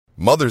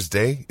Mother's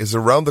Day is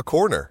around the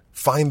corner.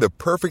 Find the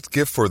perfect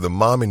gift for the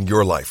mom in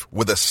your life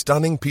with a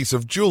stunning piece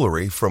of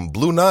jewelry from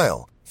Blue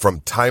Nile.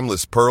 From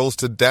timeless pearls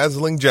to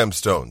dazzling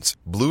gemstones,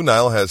 Blue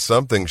Nile has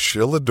something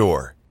she'll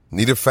adore.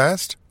 Need it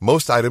fast?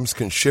 Most items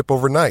can ship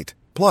overnight.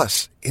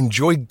 Plus,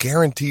 enjoy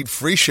guaranteed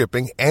free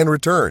shipping and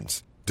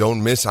returns.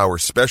 Don't miss our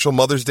special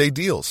Mother's Day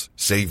deals.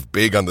 Save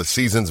big on the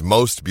season's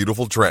most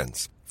beautiful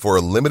trends. For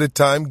a limited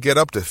time, get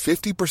up to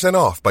 50%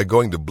 off by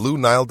going to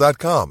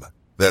BlueNile.com.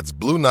 That's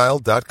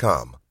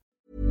BlueNile.com.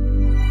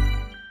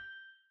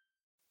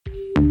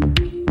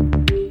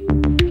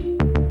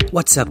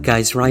 What's up,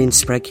 guys? Ryan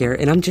Sprague here,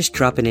 and I'm just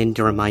dropping in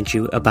to remind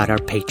you about our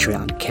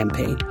Patreon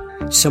campaign.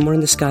 Somewhere in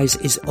the Skies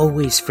is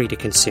always free to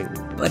consume,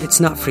 but it's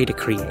not free to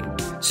create.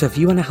 So if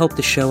you want to help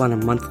the show on a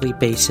monthly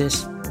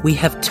basis, we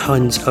have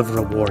tons of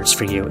rewards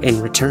for you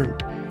in return,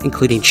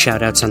 including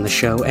shoutouts on the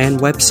show and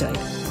website,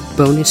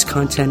 bonus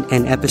content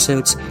and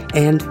episodes,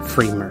 and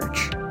free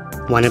merch.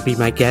 Want to be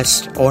my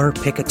guest or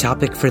pick a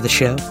topic for the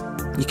show?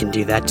 You can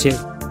do that too.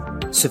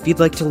 So if you'd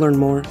like to learn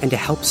more and to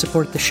help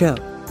support the show,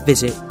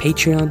 visit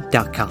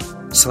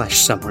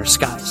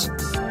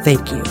patreon.com/somewhereskies.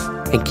 Thank you,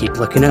 and keep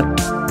looking up.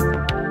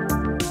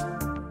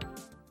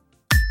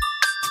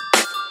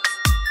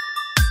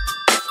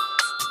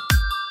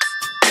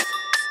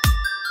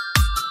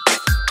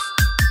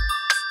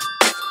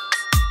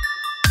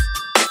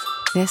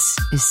 This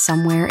is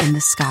Somewhere in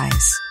the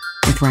Skies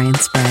with Ryan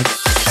Sprague.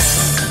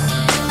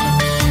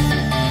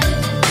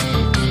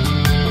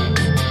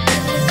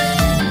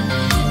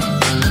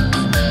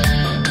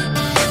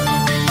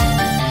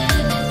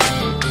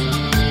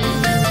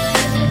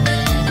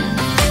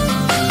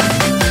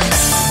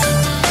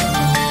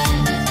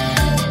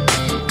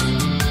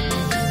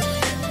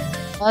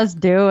 Let's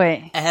do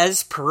it.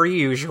 As per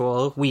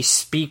usual, we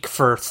speak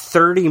for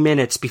 30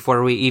 minutes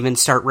before we even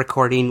start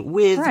recording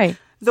with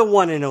the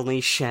one and only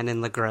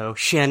Shannon LeGros.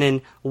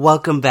 Shannon,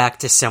 welcome back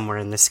to Somewhere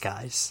in the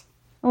Skies.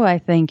 Why,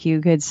 thank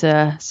you. It's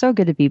so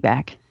good to be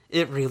back.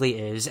 It really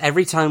is.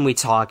 Every time we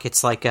talk,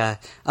 it's like a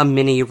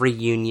mini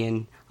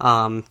reunion.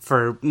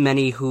 For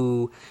many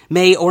who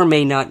may or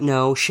may not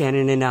know,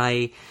 Shannon and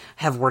I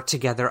have worked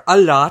together a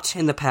lot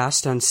in the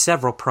past on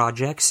several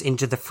projects,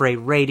 Into the Fray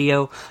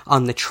Radio,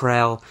 On the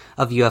Trail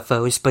of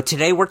UFOs, but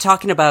today we're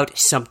talking about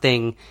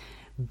something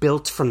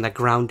built from the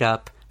ground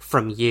up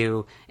from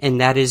you,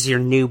 and that is your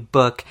new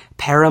book,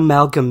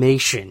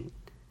 Paramalgamation,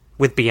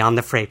 with Beyond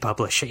the Fray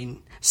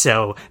Publishing.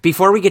 So,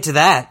 before we get to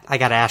that, I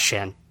gotta ask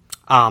Shan,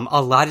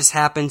 a lot has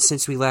happened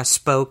since we last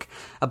spoke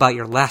about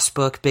your last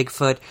book,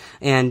 Bigfoot,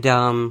 and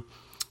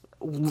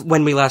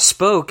when we last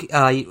spoke,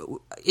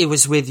 it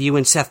was with you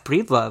and Seth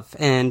Breedlove,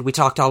 and we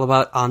talked all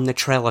about On the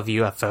Trail of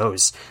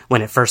UFOs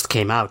when it first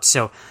came out.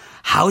 So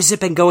how's it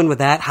been going with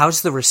that?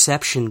 How's the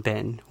reception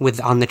been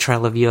with On the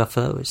Trail of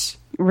UFOs?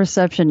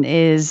 Reception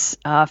is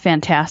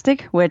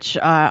fantastic, which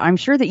I'm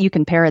sure that you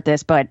can parrot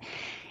this, but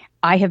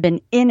I have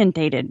been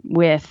inundated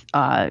with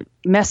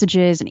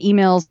messages and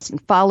emails and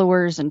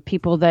followers and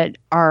people that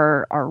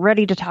are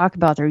ready to talk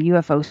about their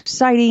UFO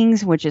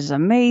sightings, which is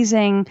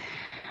amazing.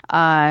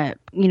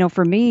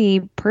 For me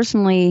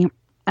personally,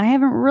 I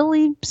haven't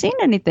really seen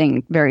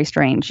anything very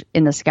strange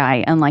in the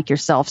sky, unlike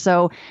yourself.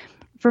 So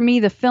for me,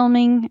 the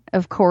filming,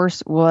 of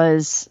course,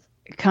 was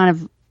kind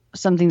of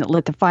something that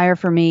lit the fire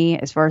for me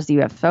as far as the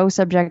UFO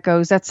subject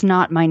goes. That's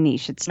not my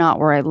niche. It's not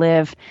where I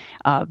live.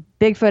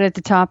 Bigfoot at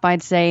the top,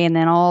 I'd say, and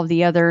then all of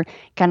the other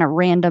kind of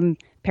random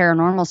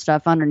paranormal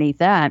stuff underneath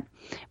that.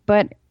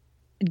 But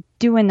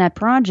doing that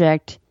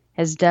project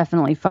has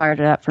definitely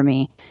fired it up for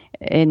me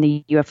in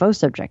the UFO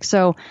subject.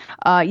 So,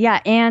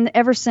 and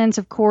ever since,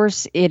 of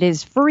course, it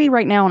is free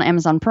right now on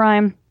Amazon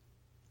Prime.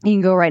 You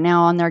can go right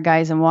now on there,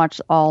 guys, and watch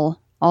all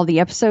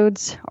the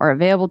episodes are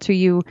available to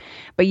you.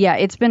 But yeah,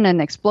 it's been an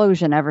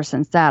explosion ever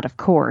since that, of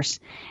course,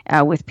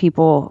 with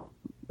people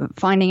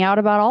finding out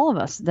about all of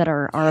us that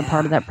are a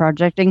part of that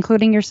project,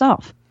 including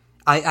yourself.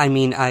 I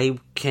mean, I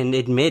can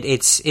admit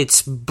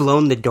it's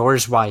blown the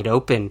doors wide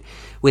open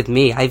with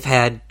me. I've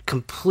had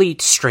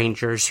complete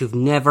strangers who've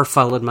never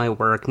followed my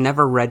work,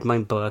 never read my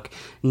book,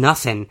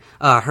 nothing,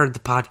 heard the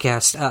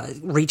podcast,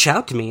 reach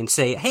out to me and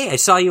say, hey, I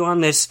saw you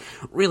on this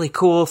really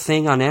cool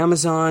thing on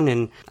Amazon,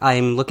 and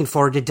I'm looking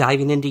forward to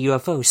diving into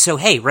UFOs. So,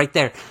 hey, right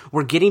there,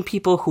 we're getting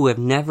people who have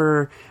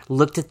never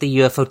looked at the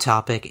UFO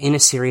topic in a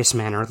serious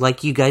manner,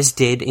 like you guys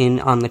did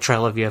On the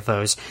Trail of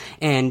UFOs,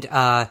 and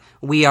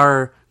we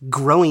are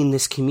growing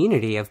this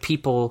community of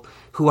people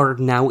who are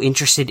now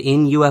interested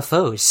in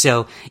UFOs.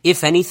 So,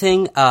 if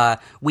anything,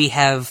 we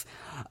have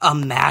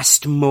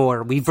amassed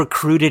more. We've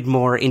recruited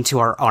more into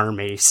our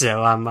army.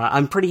 So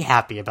I'm pretty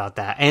happy about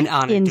that. And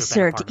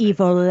insert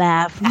evil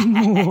laugh.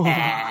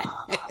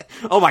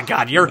 Oh my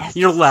God,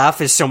 your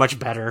laugh is so much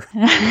better.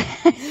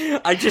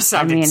 I just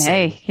sound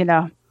insane.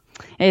 Hey,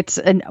 it's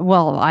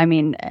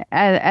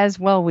as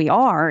well we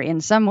are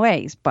in some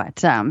ways, but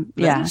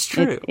That's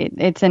true.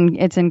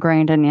 It's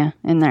ingrained in you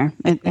in there.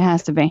 It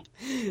has to be.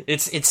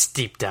 It's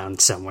deep down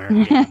somewhere.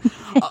 Yeah.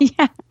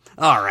 Yeah.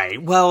 All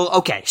right. Well,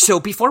 okay.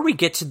 So before we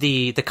get to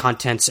the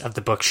contents of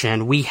the book,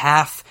 Shan, we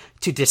have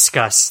to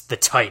discuss the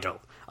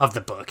title of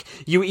the book.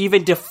 You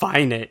even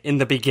define it in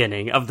the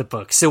beginning of the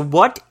book. So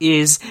what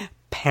is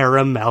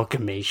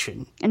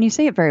paramalgamation? And you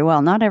say it very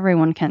well. Not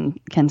everyone can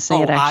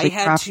say it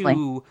actually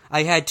properly.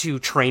 I had to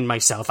train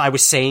myself. I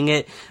was saying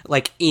it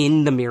like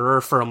in the mirror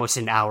for almost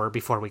an hour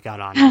before we got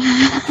on,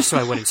 so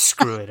I wouldn't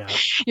screw it up.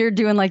 You're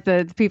doing like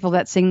the people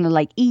that sing the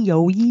like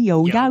E-O,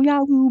 E-O, yow,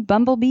 yow,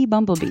 bumblebee,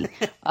 bumblebee.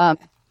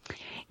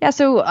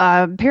 So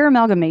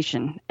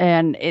paramalgamation.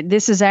 And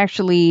this is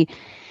actually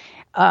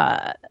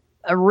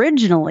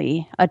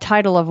originally a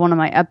title of one of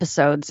my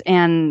episodes.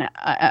 And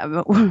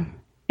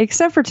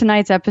except for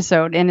tonight's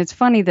episode, and it's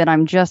funny that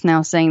I'm just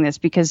now saying this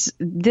because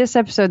this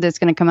episode that's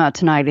going to come out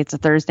tonight, it's a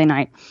Thursday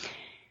night.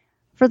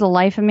 For the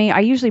life of me,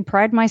 I usually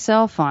pride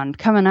myself on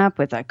coming up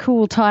with a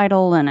cool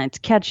title and it's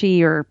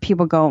catchy, or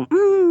people go,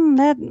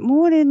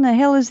 what in the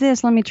hell is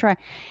this? Let me try.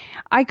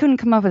 I couldn't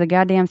come up with a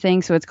goddamn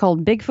thing, so it's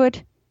called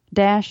Bigfoot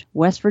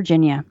West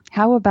Virginia.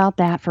 How about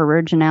that for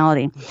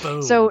originality?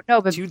 Boom. So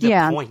no, but to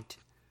the point.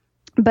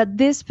 But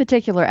this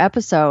particular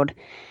episode,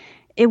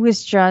 it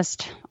was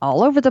just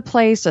all over the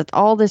place with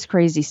all this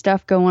crazy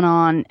stuff going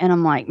on. And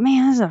I'm like,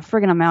 man, this is a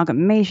friggin'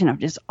 amalgamation of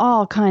just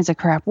all kinds of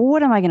crap.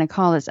 What am I going to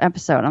call this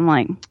episode? I'm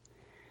like,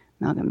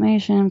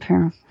 amalgamation,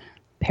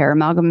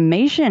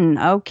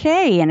 paramalgamation.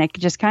 Okay. And it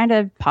just kind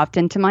of popped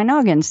into my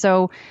noggin.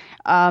 So,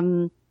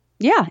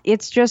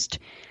 it's just,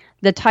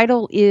 the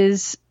title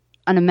is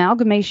an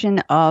amalgamation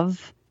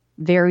of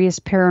various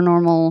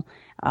paranormal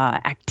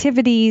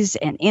activities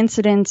and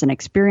incidents and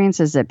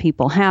experiences that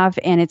people have.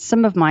 And it's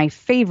some of my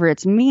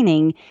favorites,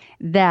 meaning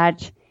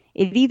that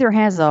it either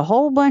has a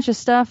whole bunch of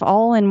stuff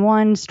all in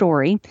one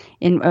story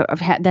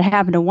that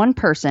happened to one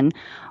person,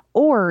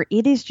 or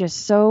it is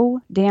just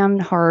so damn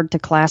hard to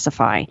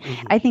classify.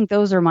 Mm-hmm. I think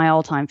those are my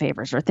all-time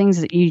favorites, or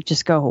things that you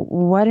just go,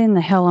 what in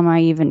the hell am I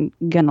even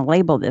going to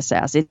label this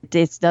as? It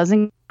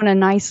doesn't in a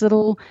nice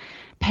little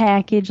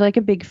package like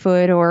a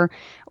Bigfoot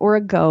or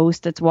a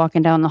ghost that's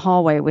walking down the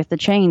hallway with the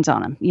chains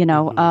on them.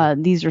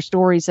 Mm-hmm. These are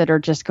stories that are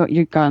just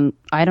you're going,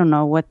 I don't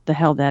know what the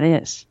hell that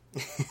is.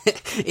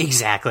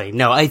 Exactly.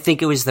 No, I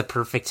think it was the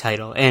perfect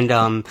title.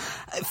 And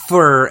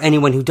for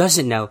anyone who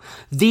doesn't know,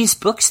 these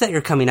books that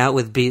you're coming out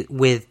with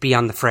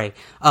Beyond the Fray,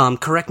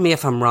 correct me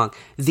if I'm wrong,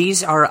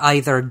 these are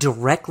either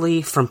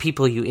directly from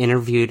people you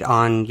interviewed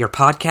on your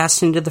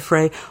podcast Into the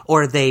Fray,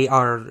 or they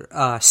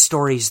are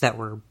stories that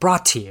were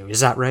brought to you. Is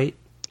that right?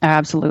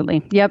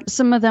 Absolutely. Yep.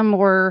 Some of them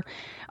were,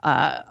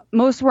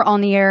 most were on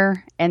the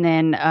air, and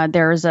then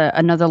there's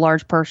another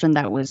large portion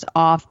that was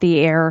off the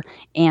air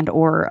and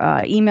or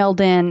emailed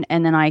in,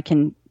 and then I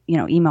can,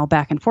 email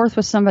back and forth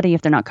with somebody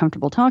if they're not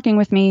comfortable talking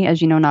with me.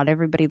 As you know, not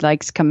everybody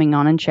likes coming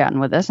on and chatting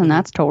with us, and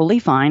that's totally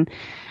fine.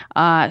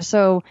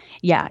 So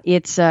yeah,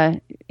 it's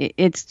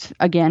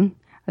again,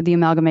 the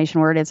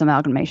amalgamation word is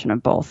amalgamation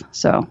of both.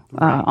 So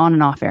on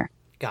and off air.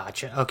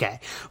 Gotcha. Okay.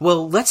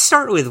 Well, let's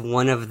start with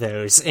one of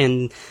those.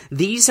 And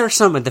these are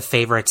some of the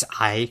favorites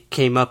I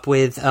came up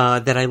with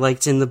that I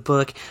liked in the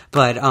book.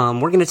 But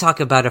we're going to talk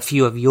about a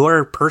few of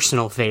your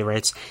personal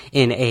favorites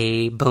in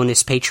a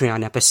bonus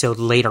Patreon episode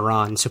later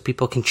on, so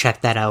people can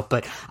check that out.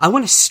 But I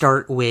want to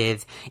start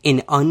with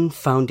An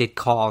Unfounded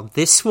Call.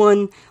 This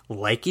one,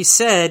 like you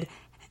said,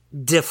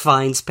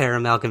 defines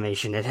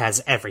paramalgamation. It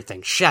has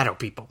everything. Shadow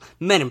people,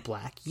 men in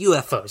black,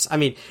 UFOs. I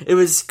mean, it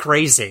was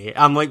crazy.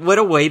 I'm like, what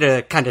a way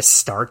to kind of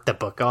start the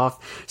book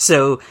off.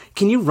 So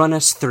can you run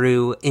us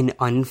through An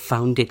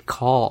Unfounded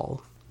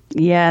Call?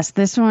 Yes,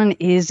 this one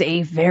is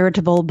a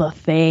veritable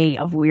buffet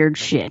of weird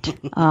shit.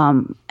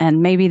 And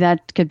maybe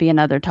that could be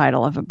another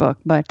title of a book.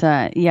 But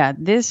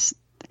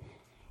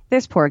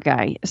this poor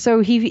guy.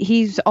 So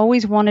he's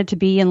always wanted to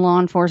be in law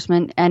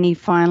enforcement, and he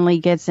finally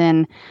gets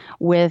in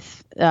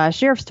with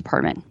sheriff's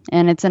department,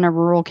 and it's in a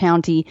rural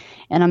county,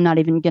 and I'm not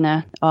even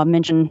gonna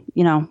mention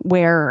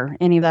where or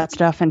any of that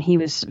stuff. And he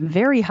was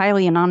very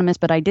highly anonymous,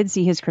 but I did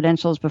see his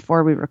credentials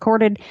before we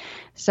recorded,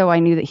 so I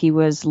knew that he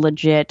was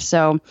legit.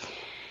 So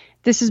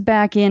this is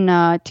back in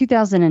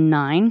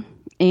 2009,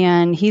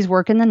 and he's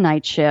working the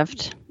night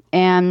shift,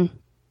 and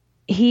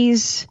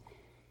he's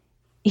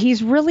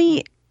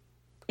really,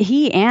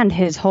 he and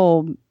his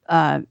whole,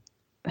 I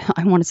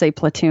want to say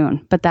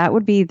platoon, but that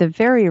would be the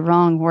very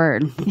wrong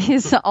word.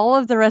 All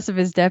of the rest of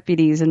his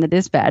deputies in the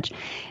dispatch,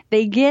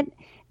 they get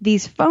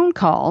these phone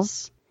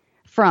calls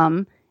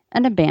from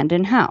an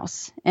abandoned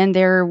house. And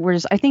there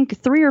was, I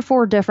think, 3 or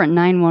 4 different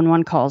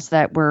 911 calls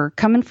that were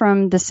coming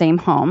from the same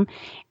home,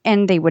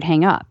 and they would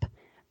hang up.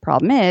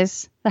 Problem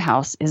is, the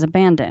house is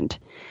abandoned.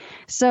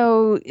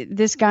 So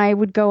this guy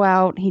would go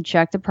out, he'd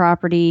check the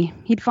property,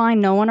 he'd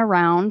find no one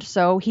around,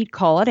 so he'd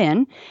call it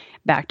in,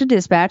 back to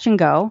dispatch and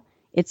go,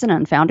 it's an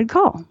unfounded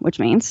call, which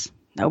means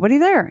nobody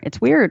there. It's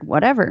weird,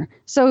 whatever.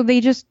 So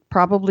they just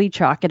probably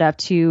chalk it up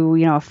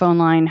to, a phone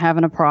line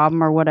having a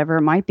problem or whatever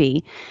it might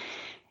be.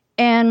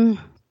 And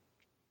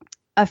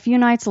a few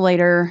nights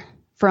later,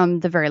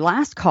 from the very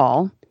last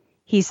call,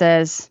 he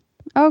says,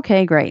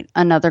 okay, great,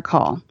 another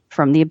call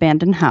from the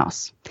abandoned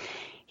house.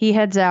 He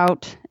heads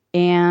out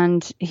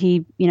and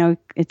he,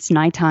 it's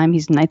nighttime.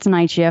 It's a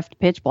night shift,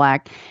 pitch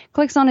black,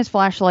 clicks on his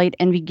flashlight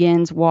and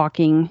begins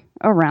walking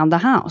around the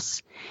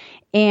house.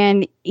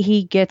 And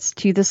he gets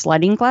to the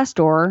sliding glass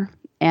door,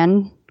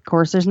 and of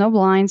course there's no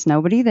blinds,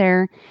 nobody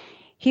there.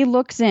 He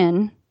looks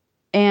in,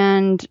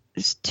 and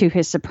to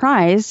his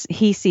surprise,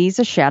 he sees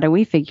a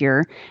shadowy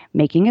figure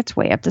making its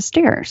way up the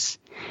stairs.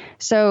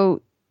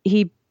 So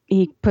he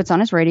puts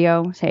on his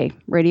radio, hey,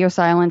 radio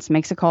silence,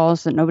 makes a call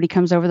so that nobody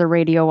comes over the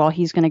radio while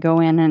he's going to go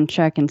in and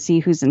check and see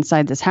who's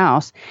inside this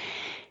house.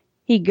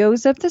 He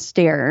goes up the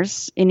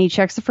stairs and he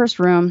checks the first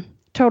room,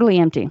 totally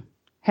empty.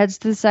 Heads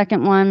to the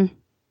second one.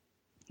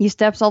 He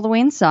steps all the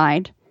way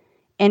inside,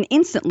 and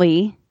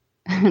instantly,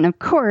 and of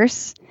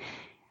course,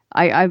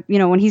 I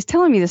when he's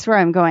telling me this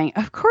story, I'm going,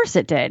 of course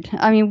it did.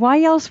 I mean,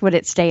 why else would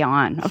it stay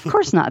on? Of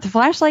course not. The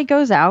flashlight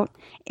goes out,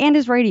 and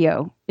his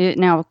radio is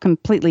now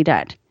completely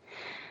dead.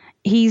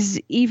 He's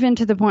even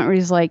to the point where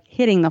he's like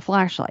hitting the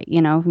flashlight.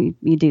 You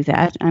do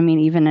that. I mean,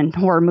 even in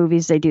horror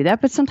movies, they do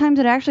that, but sometimes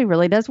it actually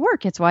really does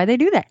work. It's why they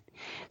do that.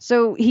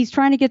 So he's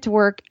trying to get to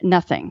work.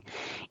 Nothing.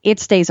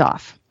 It stays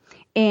off.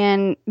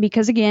 And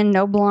because, again,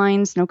 no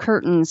blinds, no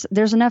curtains,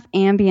 there's enough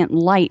ambient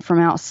light from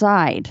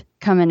outside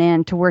coming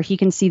in to where he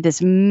can see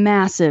this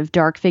massive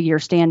dark figure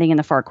standing in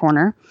the far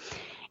corner.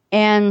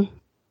 And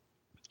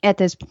at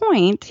this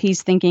point,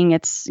 he's thinking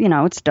it's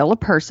still a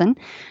person.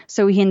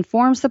 So he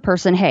informs the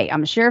person, hey,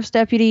 I'm a sheriff's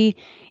deputy.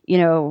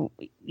 You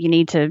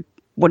need to,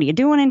 what are you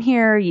doing in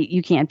here?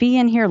 You can't be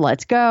in here.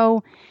 Let's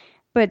go.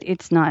 But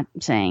it's not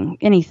saying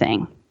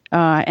anything.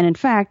 And in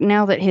fact,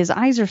 now that his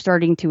eyes are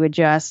starting to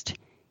adjust,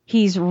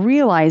 he's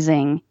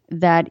realizing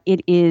that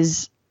it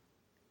is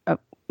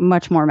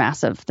much more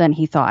massive than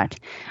he thought.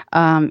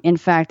 In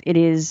fact, it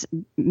is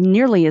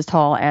nearly as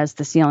tall as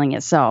the ceiling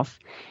itself.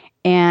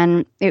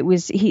 And it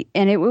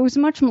was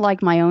much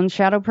like my own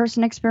shadow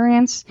person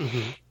experience.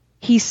 Mm-hmm.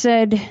 He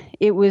said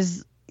it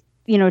was,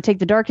 take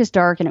the darkest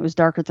dark, and it was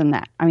darker than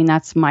that. I mean,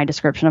 that's my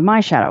description of my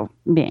shadow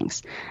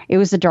beings. It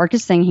was the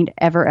darkest thing he'd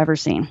ever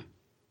seen.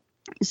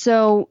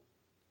 So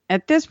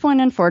at this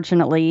point,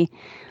 unfortunately,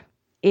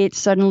 it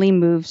suddenly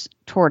moves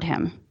toward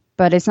him.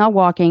 But it's not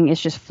walking,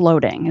 it's just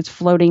floating. It's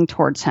floating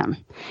towards him.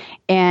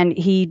 And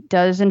he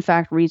does, in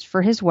fact, reach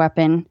for his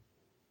weapon,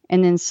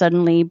 and then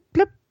suddenly,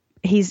 bloop,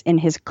 he's in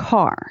his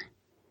car.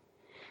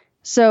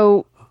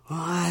 So,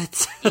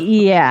 what?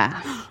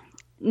 Yeah.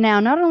 Now,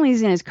 not only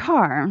is he in his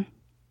car,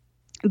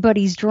 but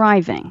he's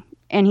driving,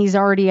 and he's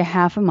already a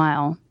half a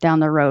mile down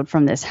the road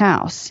from this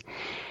house.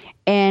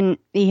 And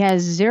he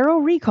has zero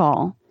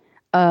recall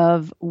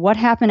of what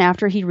happened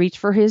after he reached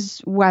for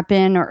his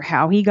weapon or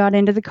how he got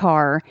into the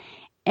car.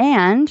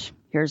 And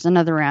here's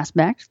another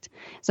aspect.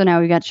 So now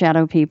we've got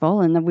shadow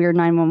people and the weird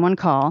 911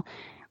 call.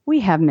 We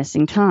have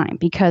missing time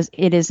because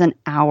it is an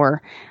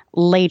hour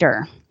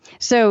later.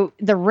 So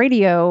the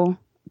radio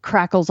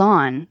crackles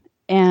on,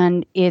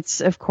 and it's,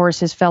 of course,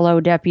 his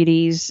fellow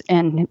deputies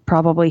and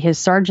probably his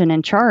sergeant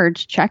in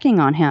charge checking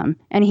on him.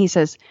 And he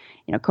says,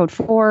 code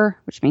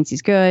 4, which means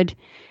he's good.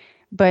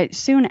 But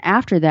soon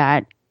after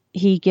that,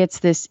 he gets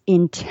this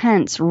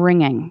intense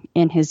ringing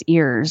in his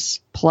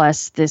ears,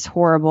 plus this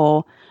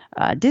horrible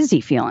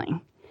dizzy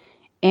feeling.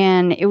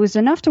 And it was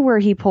enough to where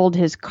he pulled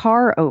his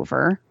car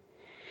over.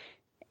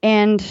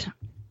 And,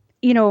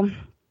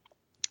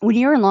 when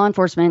you're in law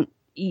enforcement,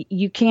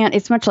 you can't,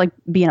 it's much like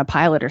being a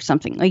pilot or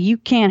something. Like, you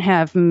can't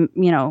have,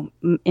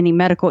 any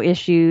medical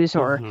issues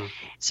or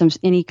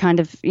any kind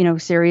of,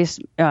 serious,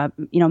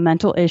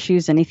 mental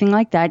issues, anything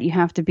like that. You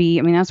have to be,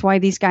 that's why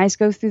these guys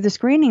go through the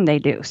screening they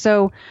do.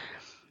 So,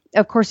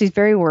 of course, he's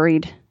very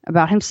worried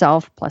about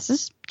himself, plus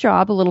his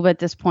job a little bit at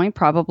this point,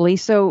 probably.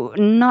 So,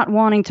 not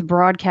wanting to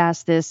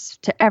broadcast this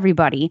to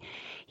everybody,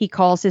 he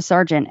calls his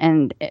sergeant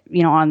and,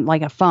 on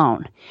like a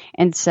phone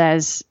and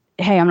says,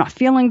 hey, I'm not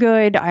feeling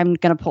good. I'm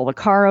going to pull the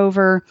car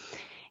over.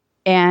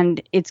 And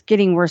it's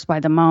getting worse by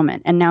the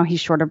moment. And now he's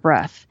short of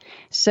breath.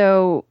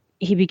 So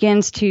he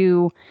begins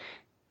to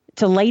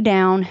lay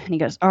down, and he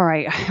goes, all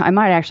right, I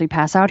might actually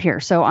pass out here.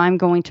 So I'm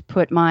going to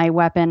put my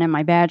weapon and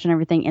my badge and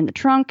everything in the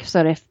trunk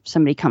so that if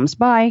somebody comes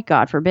by,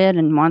 God forbid,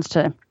 and wants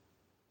to,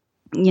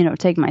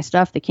 take my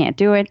stuff, they can't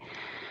do it.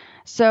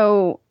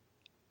 So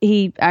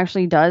he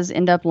actually does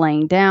end up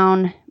laying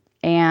down,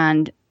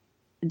 and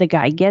the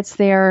guy gets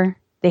there.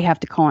 They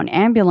have to call an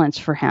ambulance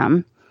for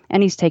him,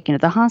 and he's taken to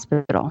the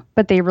hospital.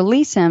 But they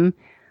release him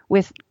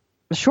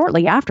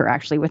shortly after,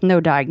 actually, with no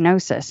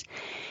diagnosis.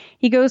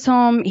 He goes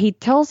home, he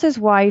tells his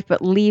wife,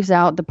 but leaves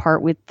out the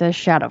part with the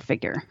shadow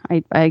figure.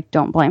 I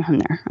don't blame him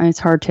there. It's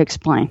hard to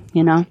explain,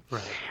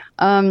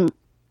 Right.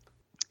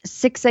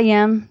 6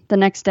 a.m. the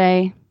next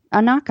day,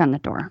 a knock on the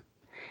door.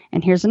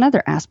 And here's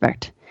another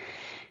aspect.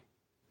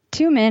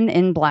 2 men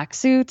in black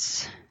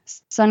suits,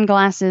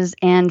 sunglasses,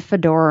 and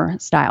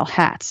fedora-style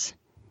hats.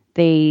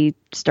 They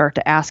start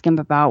to ask him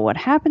about what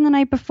happened the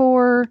night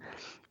before.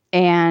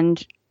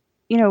 And,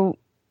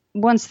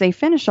 once they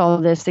finish all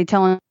of this, they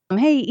tell him,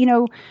 hey,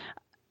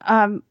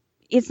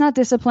 it's not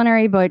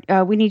disciplinary,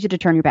 but we need you to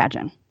turn your badge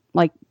in.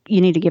 Like,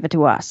 you need to give it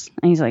to us.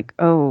 And he's like,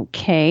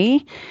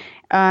 okay.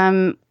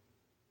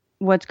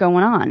 what's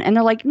going on? And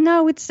they're like,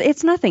 no,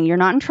 it's nothing. You're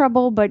not in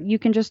trouble, but you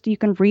can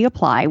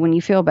reapply when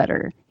you feel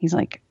better. He's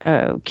like,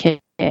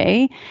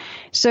 okay.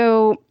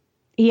 So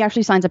he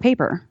actually signs a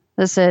paper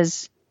that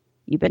says,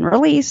 you've been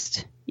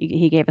released.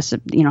 He gave us,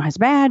 his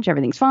badge.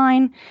 Everything's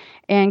fine,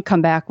 and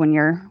come back when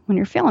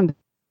you're feeling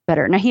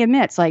better. Now he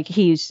admits, like,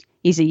 he's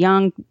a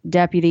young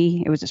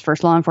deputy. It was his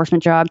first law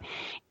enforcement job,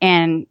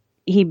 and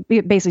he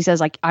basically says,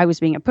 like, I was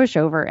being a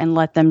pushover and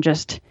let them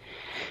just.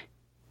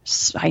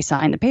 I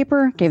signed the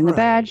paper, gave him the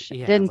badge,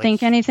 didn't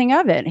think anything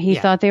of it. He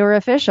thought they were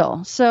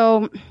official.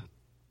 So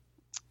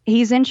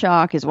he's in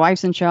shock. His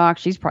wife's in shock.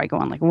 She's probably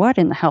going like, what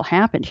in the hell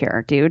happened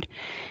here, dude?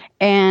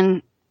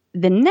 And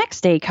the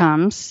next day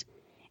comes,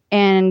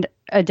 and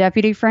a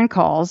deputy friend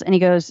calls, and he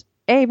goes,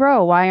 hey,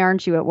 bro, why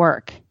aren't you at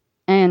work?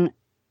 And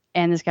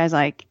this guy's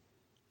like,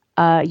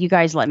 you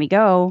guys let me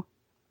go.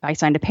 I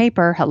signed a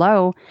paper.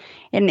 Hello.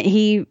 And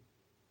he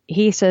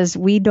says,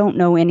 we don't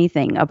know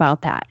anything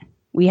about that.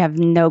 We have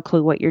no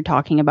clue what you're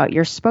talking about.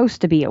 You're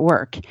supposed to be at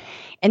work.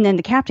 And then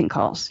the captain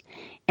calls,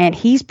 and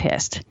he's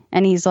pissed.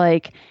 And he's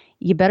like,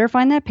 you better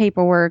find that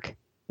paperwork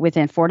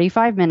within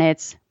 45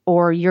 minutes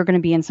or you're going to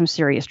be in some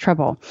serious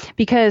trouble.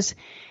 Because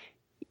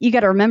you got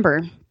to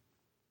remember,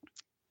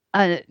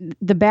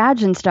 the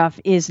badge and stuff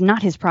is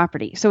not his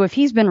property. So if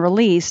he's been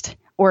released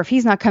or if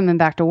he's not coming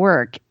back to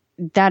work,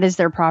 that is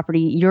their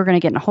property. You're going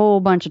to get in a whole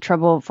bunch of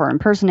trouble for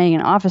impersonating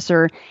an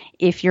officer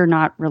if you're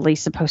not really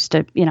supposed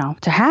to,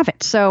 to have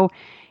it. So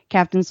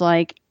captain's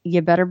like,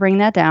 you better bring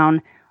that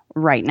down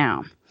right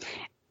now.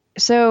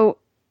 So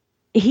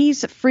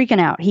he's freaking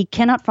out. He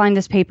cannot find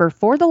this paper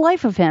for the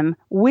life of him,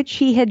 which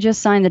he had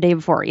just signed the day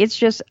before. It's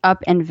just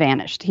up and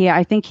vanished.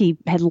 I think he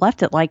had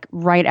left it like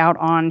right out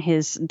on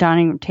his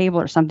dining room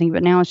table or something,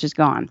 but now it's just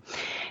gone.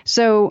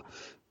 So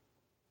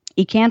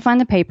he can't find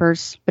the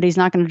papers, but he's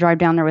not going to drive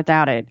down there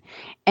without it.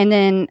 And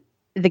then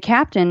the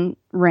captain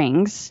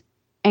rings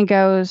and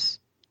goes,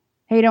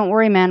 hey, don't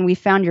worry, man. We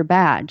found your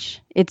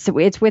badge. It's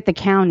with the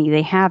county.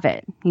 They have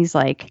it. He's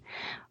like,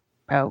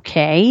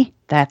 okay,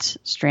 that's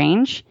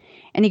strange.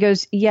 And he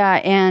goes, yeah,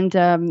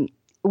 and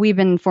we've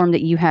been informed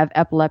that you have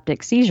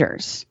epileptic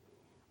seizures,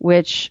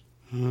 which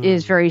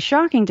is very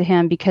shocking to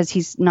him because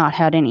he's not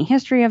had any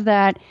history of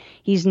that.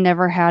 He's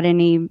never had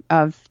any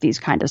of these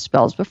kind of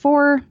spells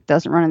before.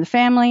 Doesn't run in the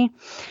family.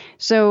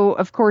 So,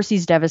 of course,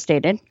 he's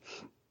devastated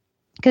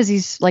because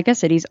he's, like I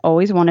said, he's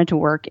always wanted to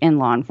work in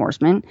law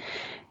enforcement.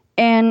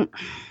 And,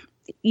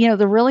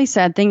 the really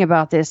sad thing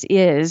about this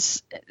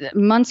is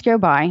months go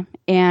by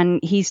and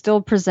he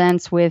still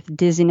presents with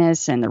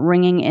dizziness and the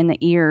ringing in the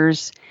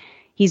ears.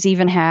 He's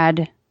even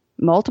had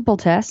multiple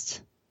tests,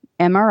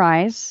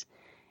 MRIs,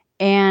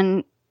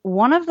 and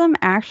one of them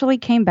actually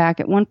came back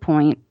at one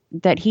point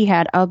that he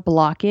had a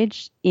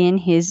blockage in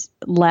his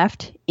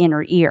left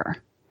inner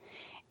ear.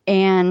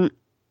 And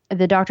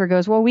the doctor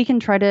goes, well, we can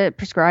try to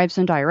prescribe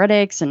some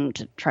diuretics and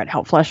to try to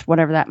help flush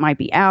whatever that might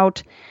be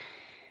out.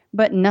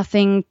 But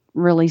nothing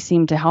really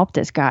seemed to help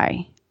this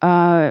guy.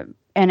 And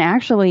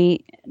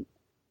actually,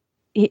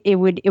 it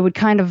would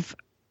kind of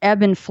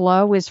ebb and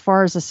flow as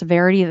far as the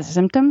severity of the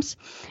symptoms.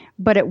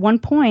 But at one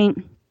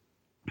point,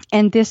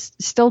 and this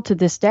still to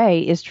this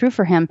day is true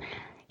for him,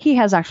 he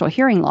has actual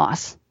hearing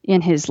loss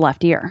in his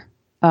left ear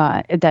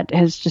that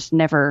has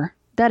never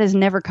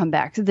come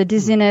back. So the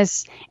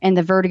dizziness and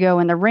the vertigo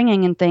and the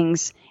ringing and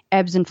things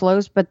ebbs and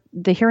flows, but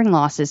the hearing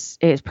loss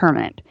is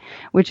permanent,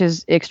 which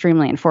is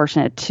extremely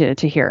unfortunate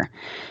to hear.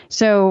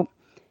 So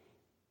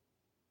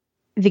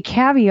the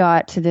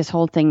caveat to this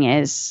whole thing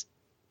is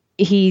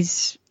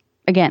he's,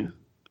 again,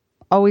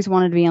 always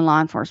wanted to be in law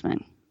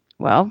enforcement.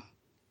 Well,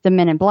 the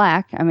Men in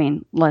Black, I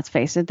mean, let's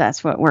face it,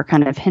 that's what we're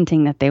kind of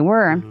hinting that they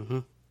were. Mm-hmm.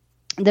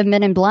 The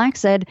Men in Black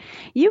said,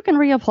 you can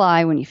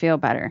reapply when you feel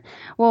better.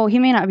 Well, he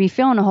may not be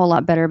feeling a whole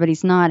lot better, but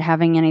he's not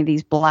having any of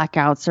these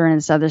blackouts or any of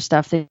this other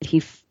stuff that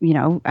he,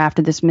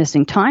 after this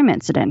missing time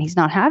incident, he's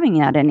not having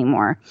that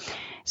anymore.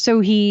 So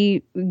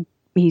he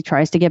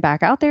tries to get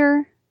back out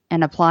there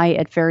and apply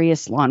at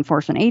various law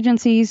enforcement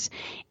agencies.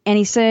 And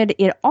he said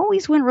it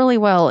always went really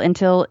well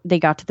until they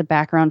got to the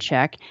background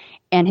check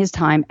and his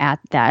time at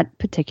that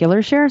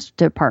particular sheriff's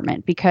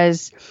department,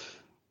 because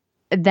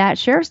that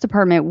sheriff's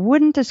department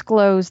wouldn't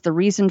disclose the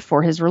reason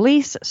for his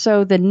release,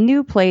 so the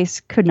new place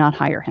could not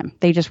hire him.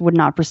 They just would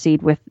not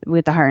proceed with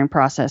the hiring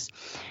process.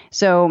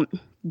 So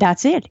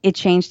that's it. It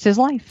changed his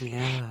life.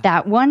 Yeah.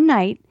 That one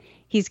night,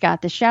 he's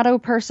got the shadow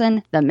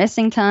person, the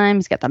missing time,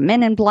 he's got the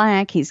Men in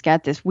Black, he's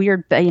got this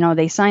weird,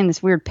 they signed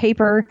this weird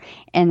paper,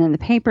 and then the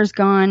paper's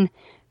gone,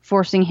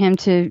 forcing him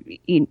to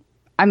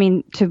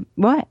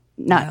what?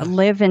 Not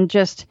live and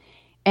just...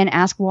 and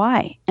ask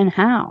why and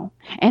how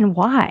and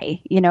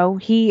why.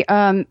 He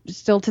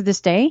still to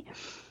this day,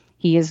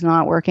 he is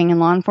not working in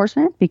law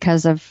enforcement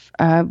because of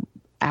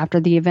after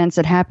the events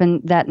that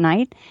happened that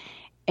night.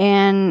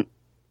 And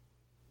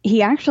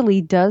he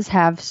actually does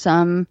have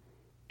some,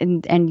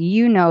 and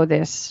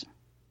this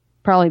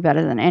probably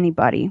better than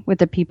anybody with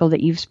the people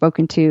that you've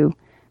spoken to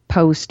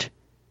post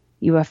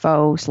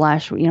UFO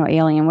 /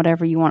 alien,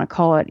 whatever you want to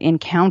call it,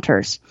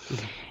 encounters.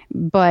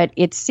 Mm-hmm. But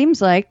it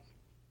seems like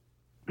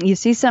you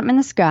see something in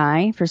the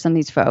sky for some of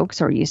these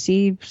folks, or you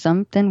see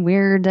something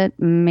weird that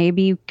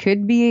maybe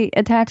could be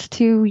attached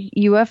to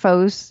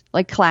UFOs,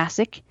 like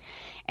classic,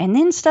 and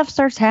then stuff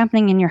starts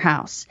happening in your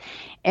house.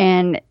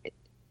 And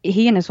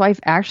he and his wife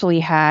actually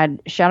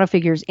had shadow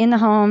figures in the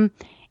home,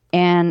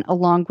 and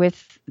along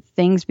with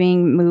things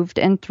being moved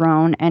and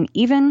thrown. And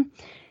even,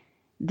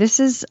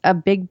 this is a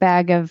big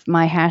bag of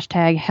my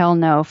hashtag hell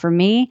no for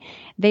me,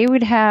 they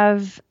would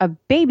have a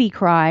baby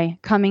cry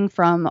coming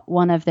from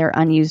one of their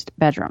unused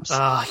bedrooms.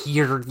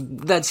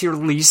 That's your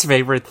least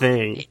favorite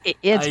thing.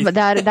 But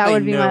that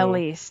would be my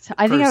least.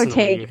 I think I would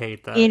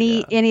take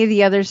any of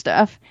the other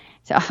stuff.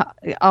 So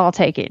I'll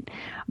take it.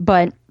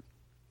 But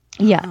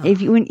yeah,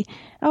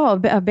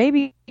 a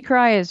baby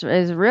cry is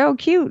real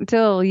cute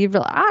until you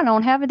realize, I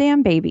don't have a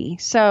damn baby.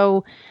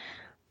 So,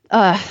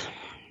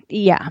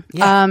 yeah.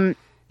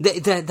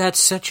 That's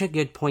such a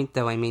good point,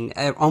 though. I mean,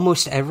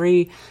 almost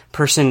every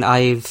person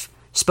I've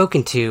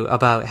spoken to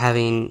about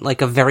having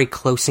like a very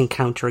close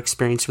encounter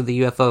experience with a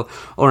UFO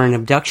or an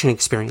abduction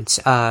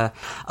experience,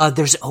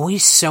 there's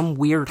always some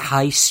weird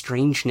high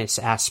strangeness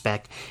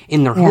aspect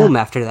in their home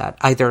after that.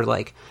 Either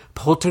like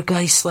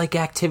poltergeist-like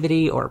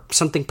activity or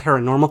something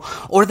paranormal,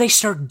 or they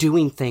start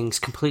doing things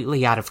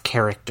completely out of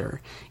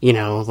character. You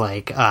know,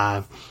 like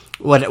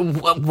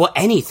what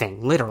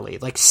anything, literally,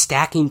 like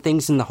stacking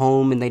things in the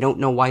home and they don't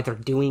know why they're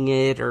doing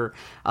it, or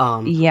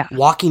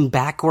walking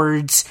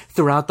backwards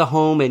throughout the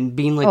home and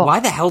being like, why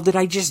the hell did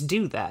I just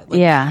do that?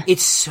 Like,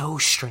 it's so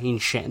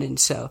strange, Shannon.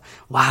 So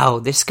wow,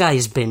 this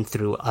guy's been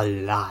through a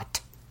lot.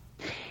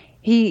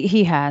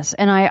 He has,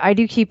 and I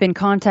do keep in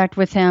contact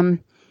with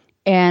him,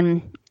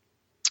 and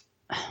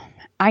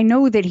I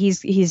know that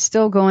he's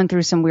still going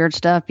through some weird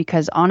stuff,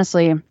 because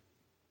honestly,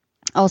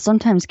 I'll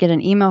sometimes get an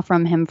email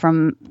from him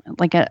from,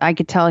 like, I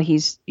could tell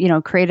he's,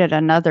 created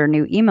another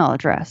new email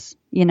address,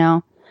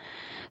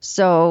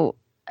 So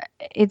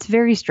it's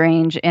very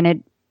strange.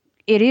 And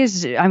it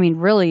is, I mean,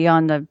 really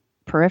on the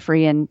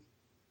periphery and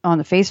on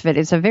the face of it,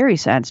 it's a very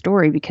sad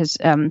story, because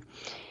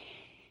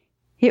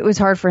it was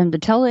hard for him to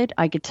tell it.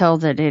 I could tell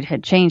that it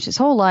had changed his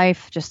whole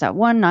life. Just that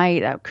one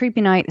night, that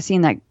creepy night,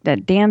 seeing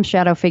that damn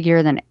shadow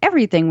figure, then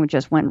everything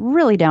just went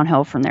really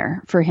downhill from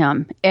there for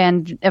him.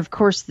 And of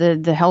course,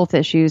 the health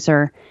issues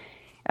are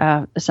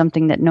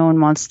something that no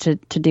one wants to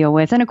deal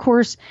with. And of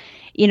course,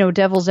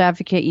 devil's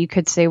advocate, you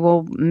could say,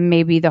 well,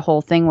 maybe the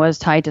whole thing was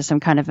tied to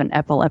some kind of an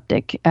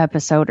epileptic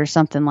episode or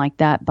something like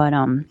that. But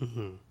I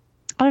don't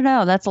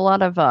know. That's a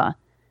lot of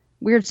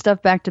weird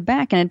stuff back to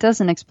back, and it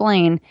doesn't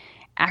explain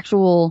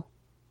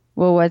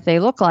what they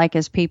look like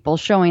is people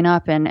showing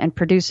up and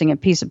producing a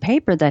piece of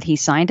paper that he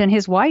signed, and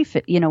his wife,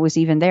 was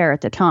even there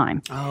at the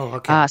time. Oh,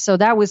 okay. So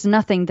that was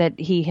nothing that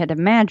he had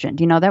imagined.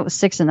 That was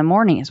 6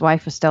 a.m. His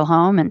wife was still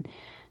home, and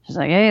she's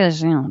like, "Hey,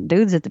 there's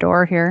dudes at the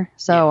door here."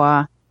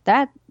 So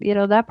that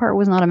part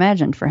was not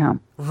imagined for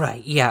him.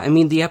 Right, yeah. I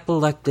mean, the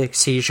epileptic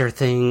seizure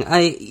thing,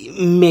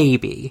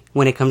 maybe,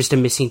 when it comes to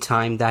missing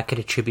time, that could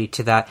attribute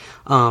to that.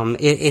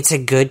 It's a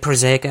good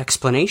prosaic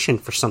explanation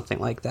for something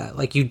like that.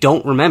 Like, you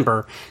don't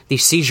remember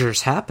these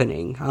seizures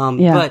happening.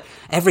 But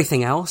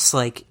everything else,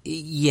 like,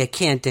 you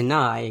can't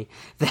deny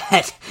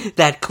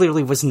that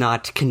clearly was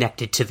not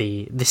connected to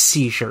the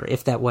seizure,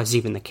 if that was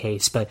even the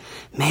case. But,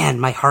 man,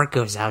 my heart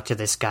goes out to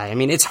this guy. I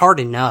mean, it's hard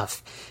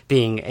enough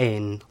being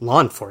in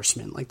law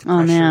enforcement, like the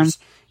pressures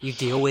you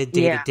deal with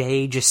day to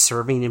day, just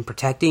serving and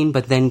protecting,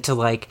 but then to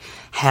like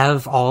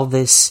have all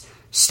this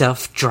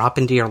stuff drop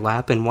into your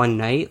lap in one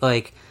night,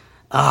 like,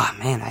 oh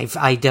man,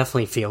 I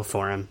definitely feel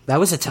for him.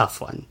 That was a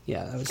tough one.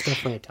 Yeah, that was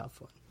definitely a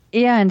tough one.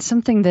 Yeah, and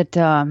something that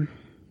I don't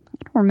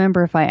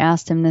remember if I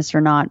asked him this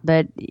or not,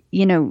 but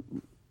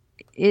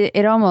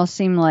it almost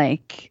seemed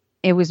like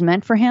it was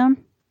meant for him.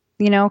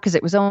 Because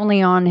it was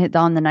only on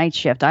the night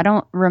shift. I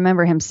don't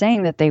remember him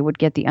saying that they would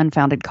get the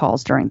unfounded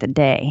calls during the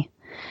day.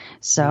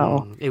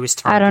 So it was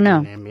I don't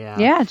know. Him,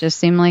 it just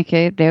seemed like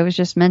it was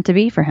just meant to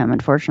be for him,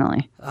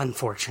 unfortunately.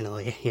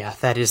 Unfortunately, yeah,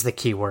 that is the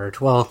key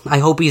word. Well, I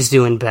hope he's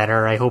doing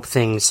better. I hope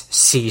things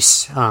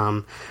cease.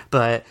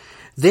 But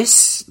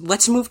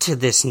let's move to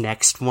this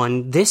next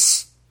one.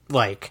 This,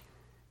 like,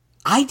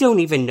 I don't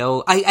even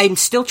know. I'm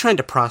still trying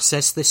to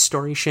process this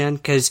story, Shan,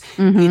 because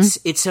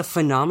it's a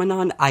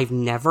phenomenon I've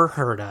never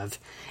heard of,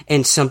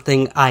 and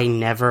something I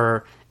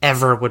never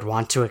ever would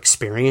want to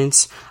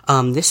experience.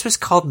 This was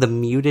called The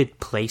Muted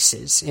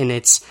Places, and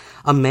it's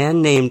a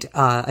man named,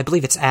 I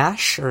believe it's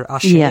Ash or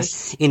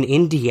Ashay in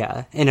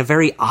India, and a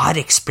very odd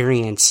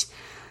experience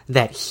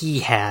that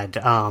he had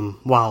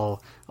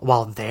while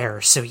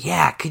there. So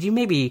yeah, could you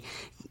maybe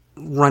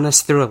run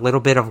us through a little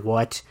bit of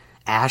what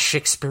Ash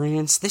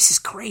experienced? This is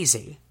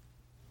crazy.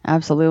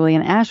 Absolutely.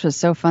 And Ash was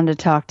so fun to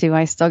talk to.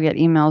 I still get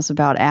emails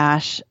about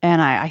Ash, and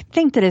I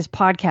think that his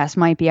podcast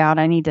might be out.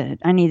 I need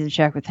to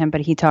check with him, but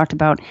he talked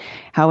about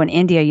how in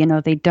India,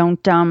 they don't,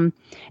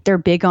 they're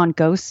big on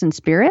ghosts and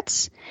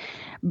spirits.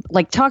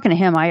 Like, talking to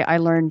him, I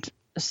learned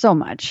so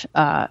much.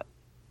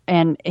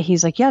 And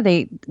he's like, yeah,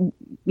 they,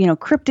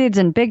 cryptids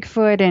and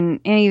Bigfoot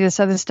and any of this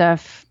other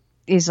stuff,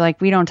 is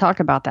like, we don't talk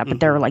about that, but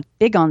they're like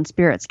big on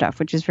spirit stuff,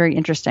 which is very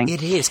interesting.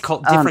 It is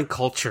different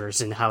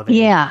cultures and how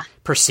they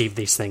perceive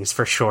these things,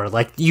 for sure.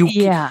 Like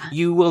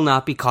you will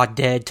not be caught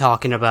dead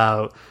talking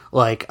about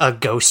like a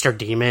ghost or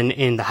demon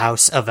in the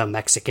house of a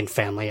Mexican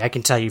family. I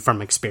can tell you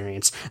from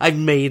experience. I've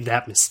made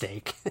that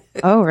mistake.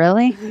 Oh,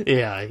 really?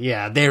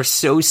 Yeah. They're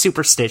so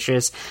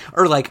superstitious.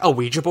 Or like a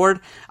Ouija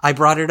board. I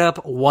brought it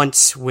up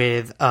once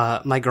with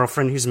my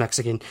girlfriend who's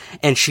Mexican,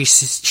 and she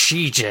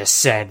just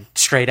said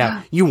straight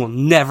out, "You will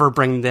never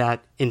bring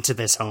that into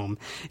this home."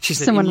 She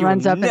said, someone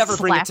runs up and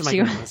bring it slaps to my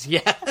you. grandma's.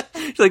 Yeah.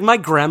 She's like, my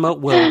grandma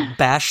will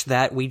bash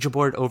that Ouija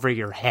board over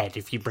your head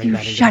if you bring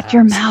that into the house. Shut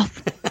your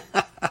mouth.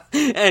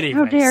 Anyway,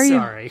 How dare you?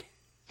 sorry.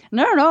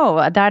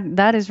 No,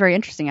 that is very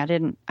interesting. I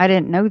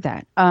didn't know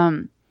that.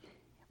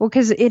 Well,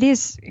 because it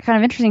is kind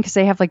of interesting because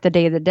they have like the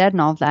Day of the Dead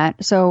and all of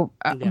that. So,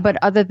 but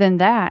other than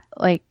that,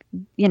 like,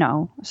 you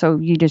know, so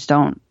you just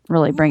don't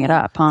really bring it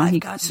up, huh?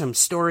 I've got some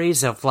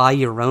stories of La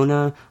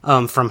Llorona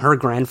from her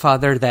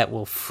grandfather that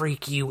will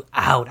freak you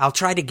out. I'll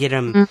try to get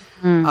him.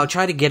 I'll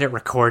try to get it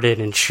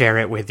recorded and share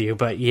it with you.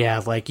 But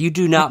yeah, like, you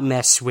do not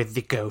mess with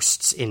the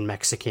ghosts in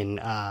Mexican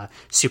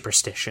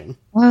superstition.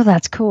 Well,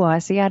 that's cool. I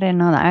see. I didn't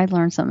know that. I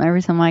learn something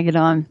every time I get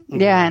on.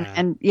 Yeah.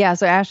 And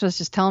so Ash was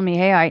just telling me,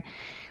 hey,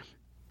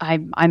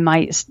 I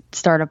might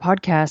start a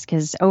podcast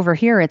because over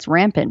here it's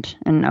rampant,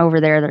 and over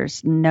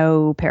there's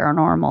no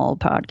paranormal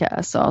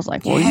podcast. So I was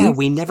like, well,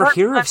 we never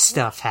hear of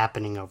stuff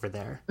happening over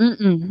there.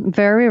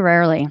 Very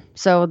rarely.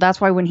 So that's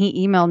why when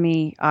he emailed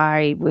me,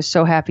 I was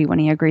so happy when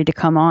he agreed to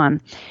come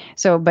on.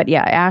 So, but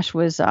yeah, Ash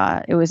was,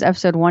 it was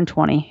episode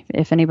 120,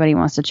 if anybody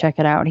wants to check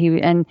it out.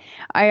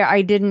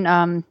 I didn't,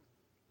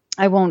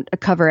 I won't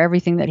cover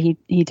everything that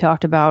he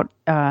talked about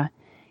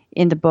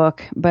in the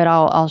book, but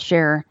I'll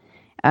share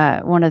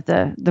one of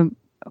the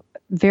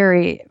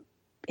very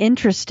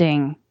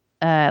interesting,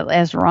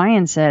 as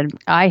Ryan said,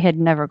 I had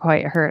never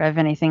quite heard of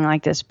anything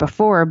like this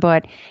before,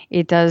 but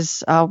it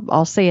does,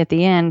 I'll say at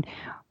the end,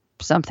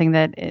 something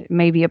that it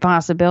may be a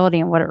possibility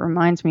and what it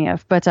reminds me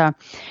of. But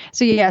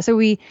this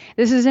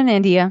is in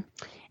India,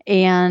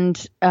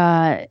 and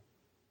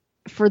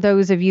for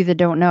those of you that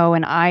don't know,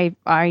 and I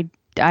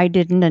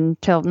didn't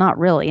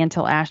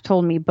until Ash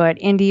told me, but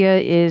India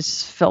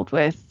is filled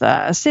with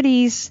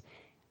cities,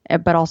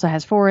 but also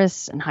has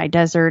forests and high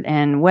desert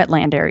and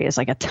wetland areas,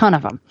 like a ton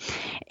of them.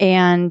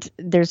 And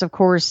there's, of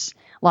course,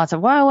 lots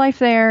of wildlife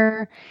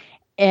there,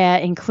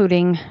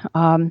 including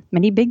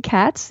many big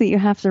cats that you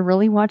have to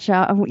really watch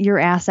your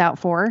ass out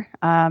for.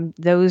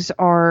 Those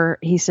are,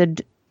 he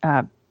said,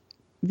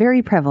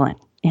 very prevalent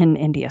in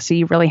India, so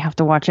you really have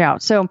to watch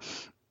out. So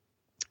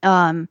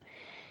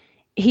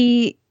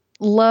he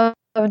loved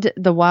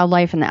the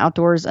wildlife and the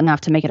outdoors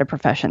enough to make it a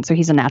profession. So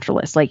he's a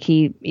naturalist. Like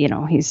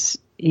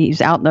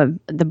he's out in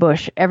the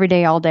bush every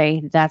day, all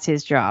day. That's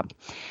his job.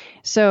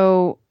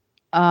 So,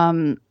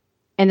 and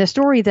the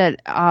story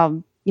that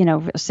I'll,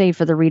 save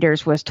for the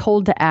readers was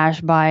told to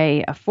Ash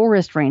by a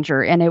forest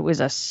ranger, and it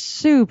was a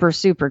super,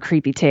 super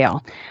creepy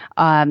tale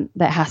that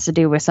has to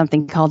do with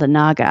something called a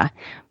naga.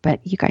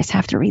 But you guys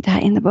have to read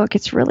that in the book.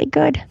 It's really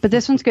good. But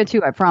this one's good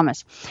too, I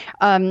promise.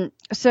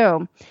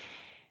 So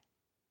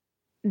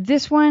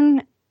this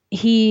one,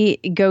 he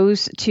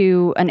goes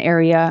to an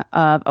area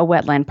of a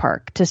wetland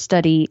park to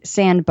study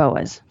sand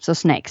boas, so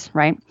snakes,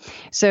 right?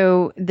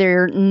 So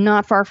they're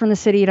not far from the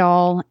city at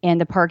all,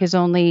 and the park is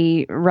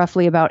only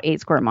roughly about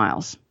 8 square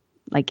miles.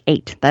 Like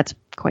 8. That's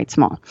quite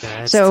small.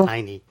 That's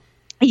tiny.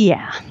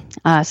 Yeah.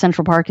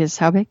 Central Park is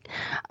how big?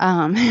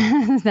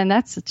 Then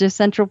that's just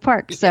Central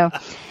Park. So...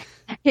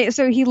 Okay,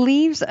 so he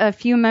leaves a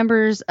few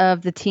members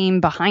of the team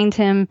behind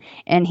him,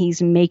 and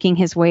he's making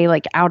his way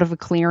like out of a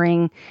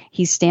clearing.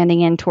 He's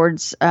standing in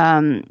towards,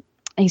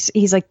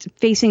 he's like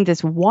facing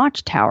this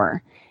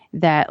watchtower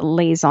that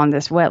lays on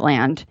this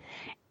wetland.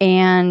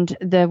 And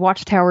the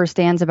watchtower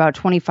stands about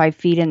 25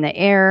 feet in the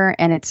air,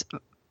 and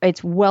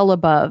it's well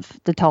above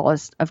the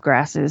tallest of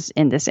grasses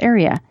in this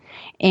area.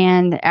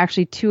 And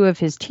actually 2 of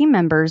his team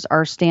members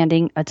are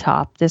standing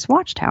atop this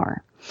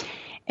watchtower.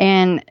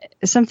 And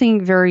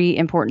something very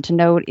important to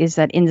note is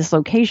that in this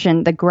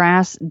location, the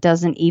grass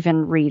doesn't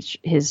even reach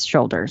his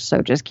shoulders.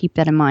 So just keep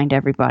that in mind,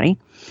 everybody.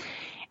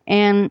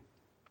 And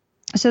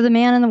so the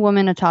man and the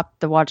woman atop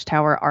the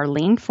watchtower are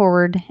leaned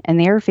forward, and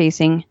they are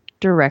facing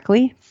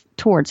directly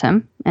towards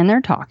him, and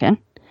they're talking.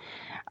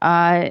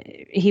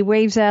 He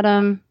waves at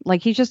him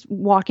like he's just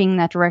walking in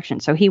that direction.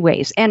 So he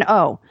waves. And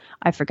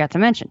I forgot to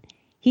mention,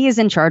 he is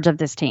in charge of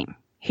this team.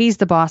 He's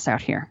the boss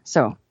out here.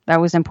 So that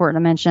was important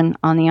to mention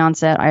on the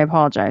onset. I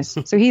apologize.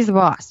 So he's the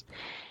boss.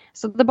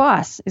 So the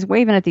boss is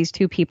waving at these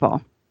 2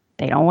 people.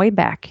 They don't wave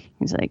back.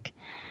 He's like,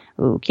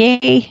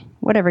 okay,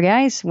 whatever,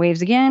 guys.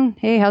 Waves again.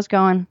 Hey, how's it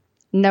going?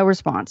 No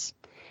response.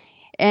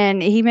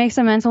 And he makes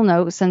a mental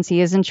note, since he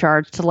is in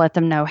charge, to let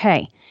them know,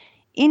 hey,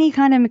 any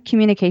kind of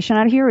communication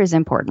out here is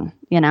important,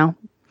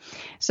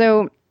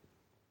 So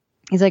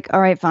he's like,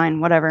 all right, fine,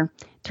 whatever.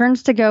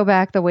 Turns to go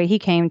back the way he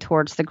came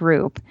towards the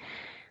group.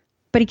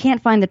 But he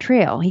can't find the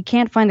trail. He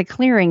can't find the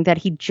clearing that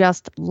he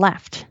just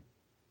left.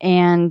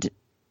 And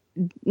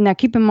now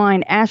keep in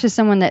mind, Ash is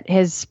someone that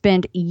has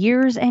spent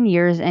years and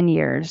years and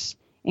years,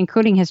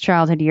 including his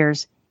childhood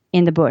years,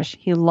 in the bush.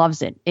 He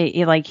loves it.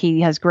 Like,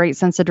 he has great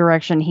sense of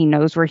direction. He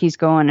knows where he's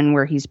going and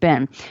where he's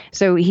been.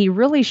 So he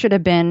really should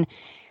have been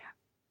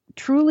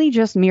truly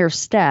just mere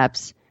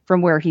steps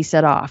from where he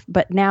set off.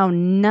 But now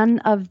none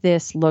of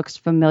this looks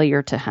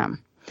familiar to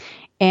him.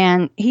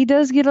 And he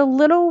does get a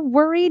little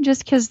worried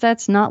just because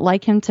that's not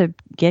like him to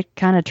get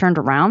kind of turned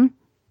around.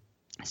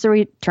 So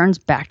he turns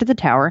back to the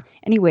tower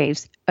and he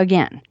waves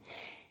again.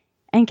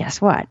 And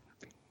guess what?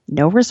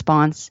 No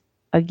response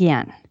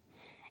again.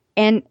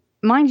 And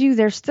mind you,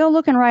 they're still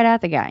looking right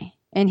at the guy.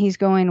 And he's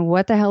going,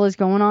 what the hell is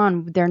going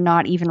on? They're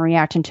not even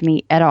reacting to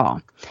me at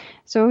all.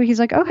 So he's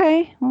like,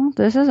 okay, well,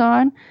 this is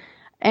odd.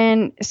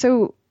 And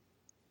so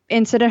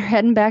instead of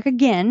heading back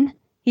again,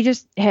 he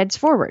just heads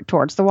forward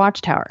towards the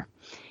watchtower.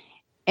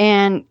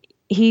 And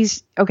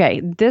he's, okay,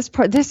 this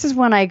is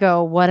when I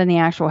go, what in the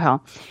actual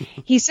hell?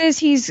 He says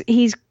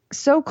he's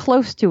so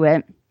close to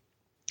it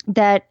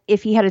that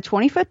if he had a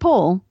 20-foot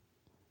pole,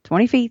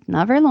 20 feet,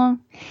 not very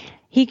long,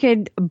 he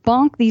could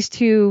bonk these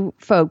two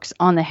folks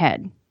on the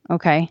head.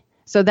 Okay.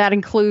 So that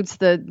includes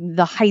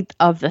the height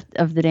of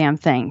the damn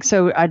thing.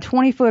 So a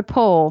 20-foot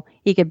pole,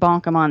 he could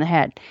bonk them on the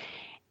head.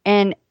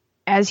 And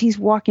as he's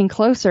walking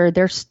closer,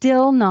 they're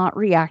still not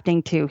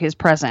reacting to his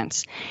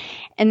presence.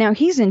 And now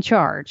he's in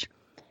charge.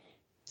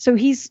 So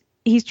he's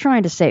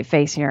trying to save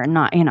face here and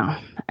not,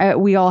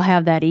 we all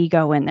have that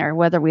ego in there,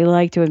 whether we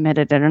like to admit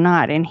it or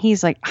not. And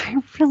he's like, I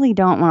really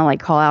don't want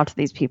to call out to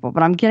these people,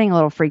 but I'm getting a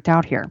little freaked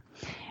out here.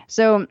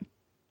 So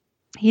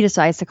he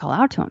decides to call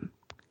out to him.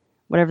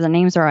 Whatever the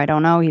names are, I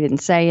don't know. He didn't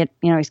say it.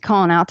 He's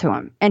calling out to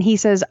him. And he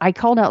says, I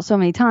called out so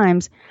many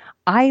times,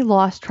 I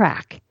lost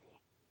track.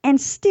 And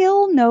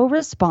still no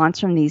response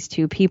from these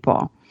two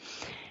people.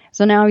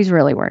 So now he's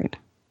really worried.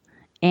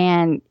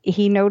 And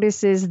he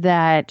notices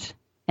that,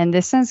 and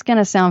this is going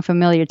to sound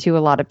familiar to a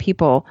lot of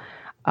people,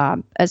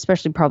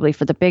 especially probably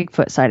for the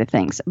Bigfoot side of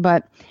things,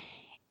 but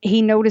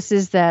he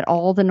notices that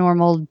all the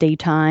normal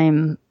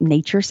daytime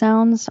nature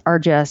sounds are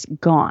just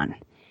gone.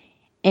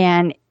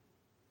 And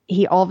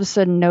he all of a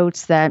sudden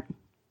notes that,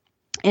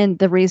 and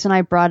the reason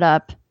I brought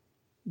up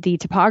the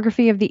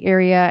topography of the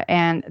area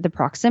and the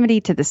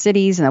proximity to the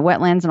cities and the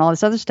wetlands and all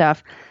this other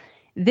stuff,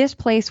 this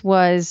place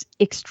was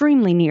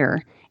extremely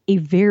near a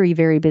very,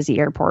 very busy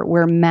airport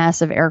where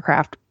massive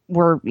aircraft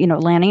were,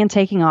 landing and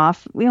taking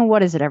off.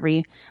 What is it,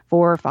 every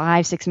 4,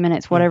 5, 6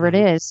 minutes, whatever it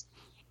is.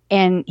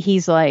 And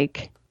he's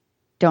like,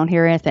 don't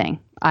hear anything.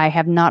 I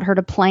have not heard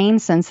a plane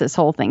since this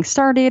whole thing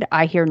started.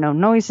 I hear no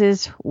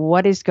noises.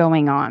 What is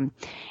going on?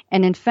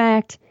 And in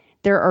fact,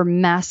 there are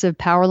massive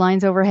power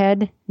lines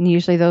overhead, and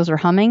usually those are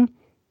humming.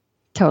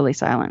 Totally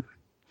silent.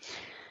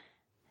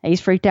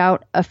 He's freaked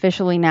out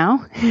officially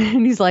now.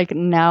 And he's like,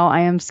 now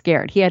I am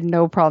scared. He had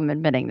no problem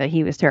admitting that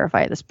he was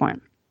terrified at this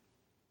point.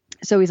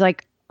 So he's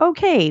like,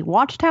 okay,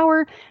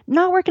 watchtower,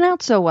 not working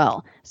out so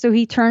well. So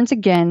he turns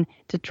again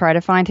to try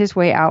to find his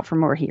way out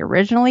from where he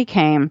originally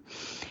came.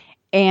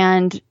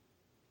 And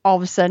all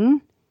of a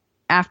sudden,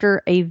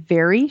 after a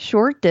very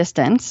short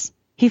distance,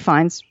 he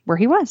finds where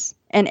he was.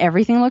 And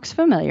everything looks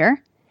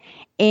familiar.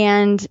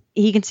 And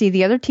he can see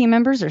the other team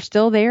members are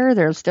still there.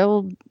 They're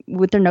still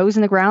with their nose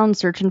in the ground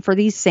searching for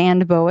these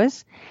sand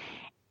boas.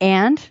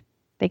 And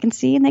they can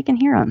see and they can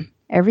hear them.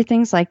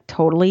 Everything's like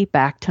totally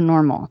back to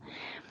normal.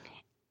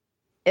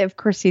 Of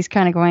course, he's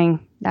kind of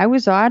going, that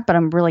was odd, but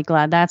I'm really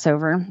glad that's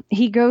over.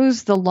 He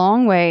goes the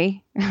long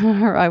way,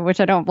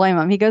 which I don't blame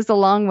him. He goes the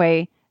long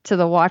way to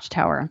the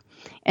watchtower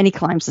and he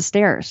climbs the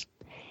stairs.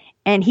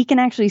 And he can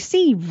actually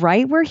see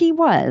right where he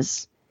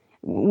was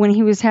when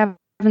he was having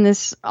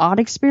this odd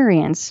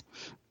experience,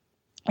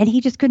 and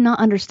he just could not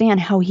understand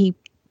how he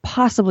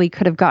possibly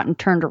could have gotten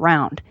turned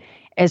around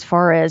as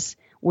far as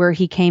where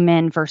he came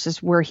in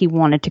versus where he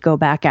wanted to go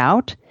back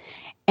out.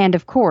 And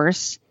of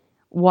course,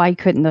 why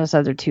couldn't those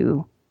other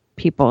two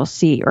people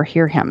see or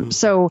hear him?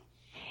 So,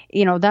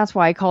 that's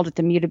why I called it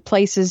the muted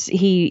places.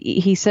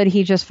 He said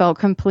he just felt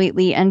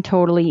completely and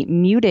totally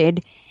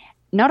muted,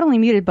 not only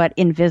muted, but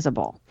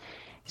invisible.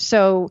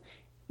 So,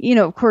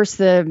 of course,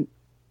 the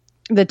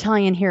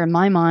tie-in here in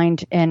my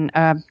mind, and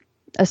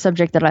a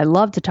subject that I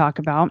love to talk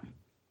about,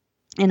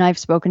 and I've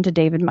spoken to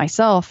David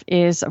myself,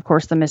 is, of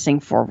course, the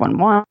missing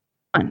 411.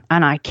 And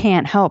I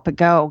can't help but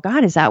go,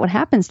 God, is that what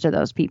happens to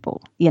those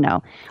people?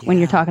 When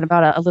you're talking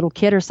about a little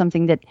kid or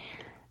something that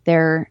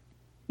they're,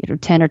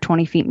 10 or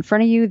 20 feet in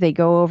front of you, they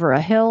go over a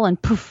hill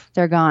and poof,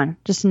 they're gone.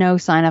 Just no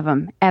sign of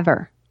them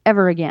ever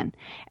again.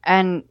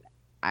 And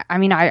I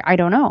mean, I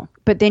don't know.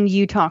 But then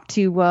you talk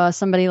to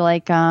somebody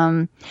like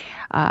Pam.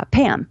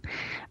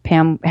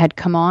 Pam had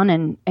come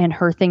on, and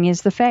her thing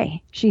is the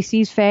Fae. She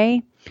sees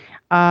Fae,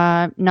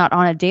 not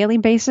on a daily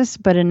basis,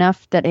 but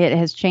enough that it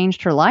has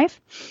changed her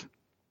life.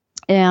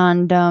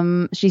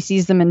 And she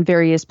sees them in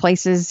various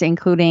places,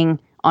 including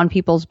on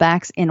people's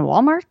backs in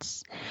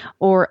Walmarts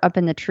or up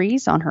in the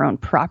trees on her own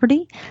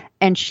property.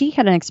 And she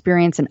had an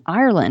experience in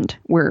Ireland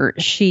where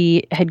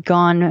she had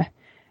gone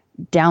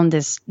down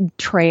this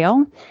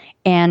trail,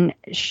 and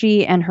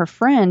she and her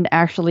friend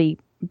actually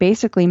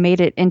basically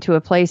made it into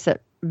a place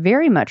that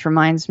very much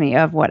reminds me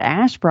of what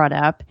Ash brought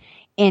up.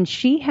 And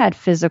she had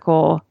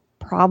physical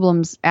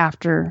problems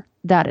after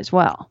that as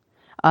well.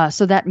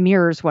 So that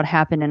mirrors what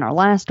happened in our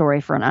last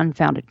story for An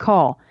Unfounded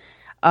Call.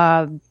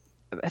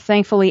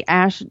 Thankfully,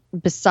 Ash,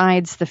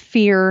 besides the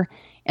fear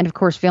and, of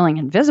course, feeling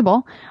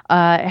invisible,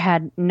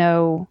 had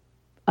no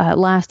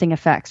lasting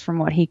effects from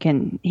what he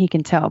can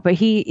tell. But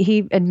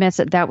he admits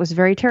that was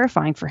very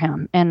terrifying for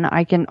him. And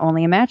I can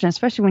only imagine,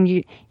 especially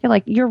when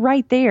you're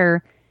right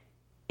there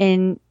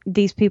and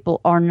these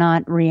people are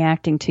not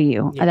reacting to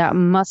you. Yeah. That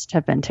must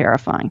have been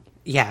terrifying.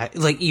 Yeah,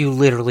 like you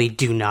literally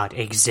do not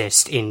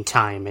exist in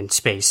time and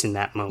space in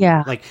that moment.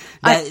 Yeah. Like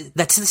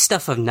that's the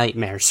stuff of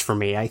nightmares for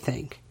me, I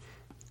think.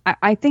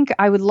 I think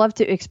I would love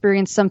to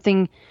experience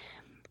something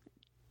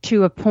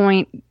to a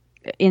point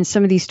in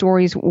some of these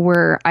stories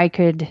where I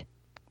could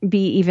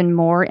be even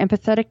more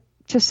empathetic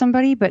to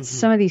somebody, but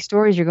some of these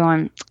stories you're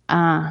going,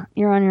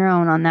 you're on your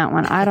own on that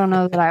one. I don't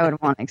know that I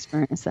would want to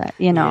experience that.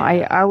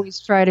 I always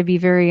try to be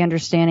very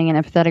understanding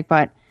and empathetic,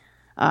 but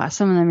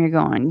some of them you're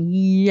going,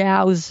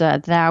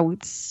 yowza, that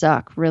would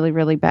suck really,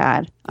 really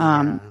bad.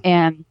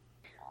 And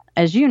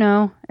as you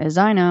know, as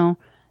I know,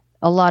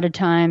 a lot of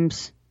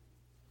times,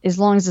 as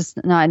long as it's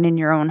not in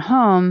your own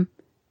home,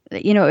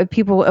 if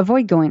people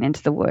avoid going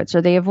into the woods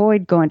or they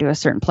avoid going to a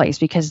certain place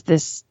because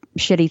this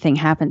shitty thing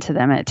happened to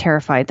them and it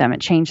terrified them, it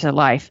changed their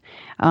life.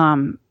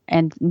 And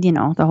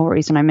the whole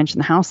reason I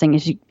mentioned the house thing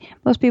is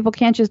most people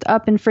can't just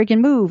up and freaking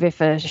move if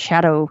a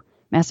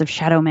massive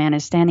shadow man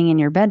is standing in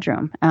your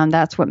bedroom.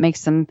 That's what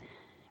makes them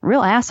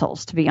real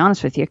assholes, to be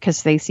honest with you,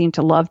 because they seem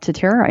to love to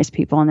terrorize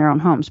people in their own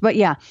homes. But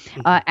yeah,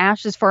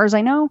 Ash, as far as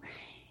I know,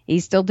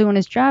 he's still doing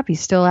his job.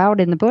 He's still out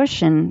in the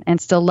bush and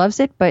still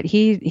loves it. But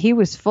he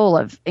was full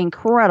of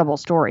incredible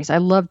stories. I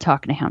loved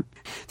talking to him.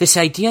 This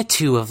idea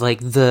too of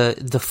like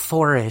the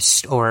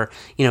forest, or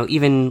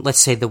even let's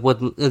say the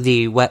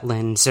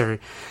wetlands, or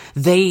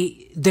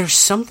there's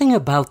something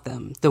about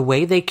them. The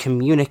way they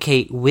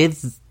communicate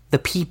with the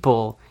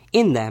people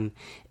in them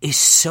is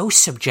so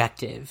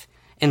subjective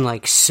and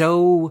like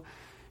so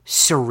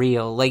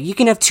surreal. Like you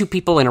can have two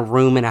people in a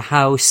room in a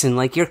house and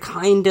like you're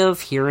kind of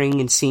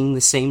hearing and seeing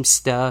the same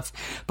stuff,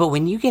 but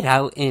when you get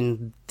out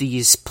in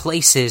these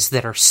places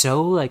that are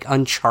so like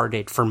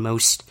uncharted for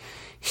most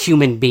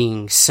human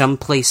beings, some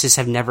places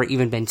have never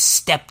even been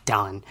stepped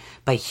on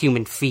by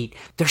human feet,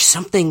 there's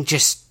something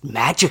just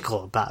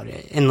magical about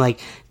it. And like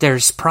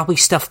there's probably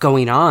stuff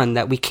going on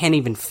that we can't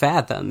even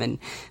fathom. And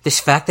this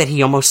fact that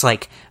he almost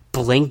like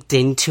blinked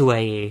into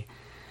a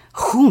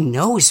who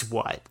knows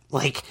what,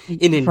 like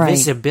an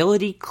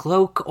invisibility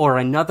cloak or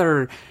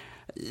another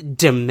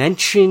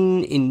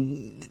dimension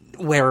in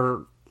where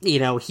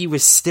he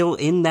was still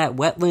in that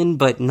wetland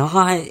but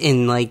not,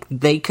 and like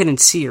they couldn't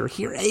see or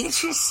hear.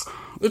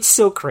 It's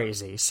so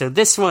crazy. So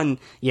this one,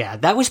 yeah,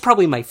 that was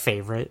probably my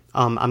favorite.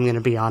 I'm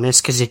gonna be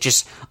honest, because it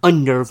just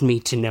unnerved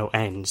me to no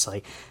ends.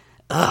 Like,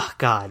 oh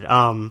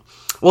god.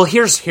 Well,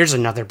 here's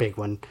another big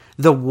one.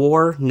 The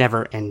War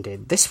Never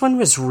Ended. This one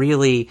was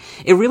really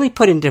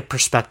put into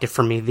perspective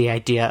for me the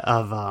idea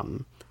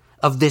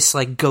of this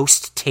like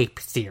ghost tape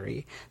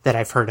theory that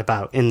I've heard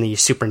about in the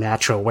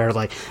supernatural, where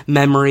like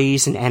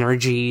memories and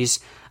energies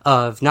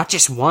of not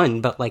just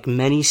one but like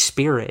many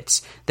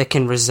spirits that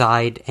can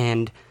reside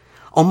and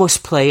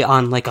almost play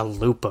on like a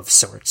loop of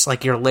sorts.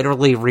 Like you're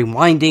literally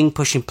rewinding,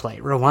 pushing play,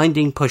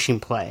 rewinding, pushing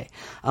play.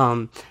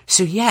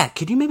 So yeah,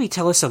 could you maybe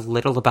tell us a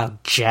little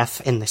about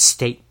Jeff and the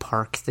state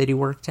park that he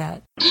worked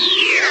at?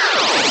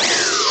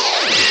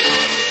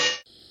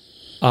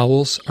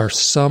 Owls are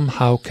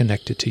somehow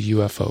connected to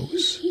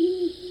UFOs.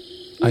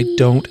 I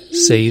don't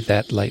say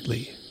that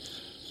lightly.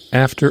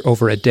 After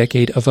over a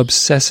decade of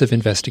obsessive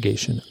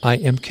investigation, I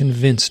am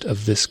convinced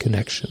of this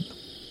connection.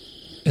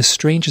 As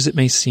strange as it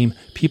may seem,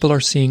 people are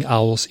seeing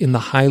owls in the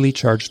highly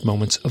charged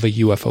moments of a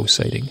UFO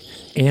sighting,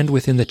 and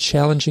within the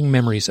challenging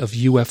memories of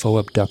UFO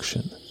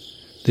abduction.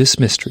 This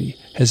mystery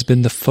has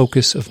been the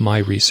focus of my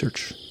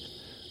research.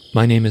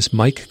 My name is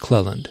Mike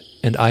Cleland,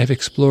 and I have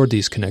explored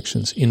these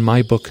connections in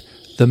my book,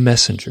 The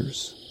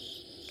Messengers.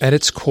 At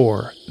its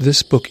core,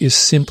 this book is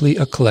simply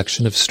a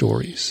collection of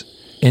stories,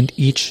 and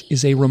each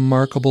is a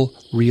remarkable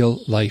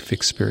real-life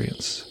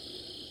experience.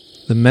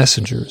 The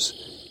Messengers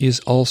is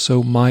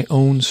also my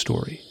own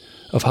story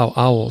of how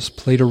owls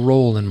played a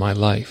role in my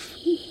life.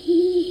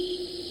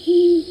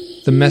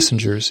 The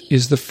Messengers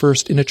is the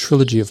first in a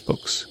trilogy of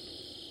books.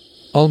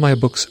 All my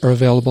books are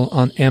available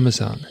on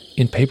Amazon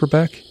in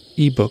paperback,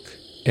 ebook,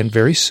 and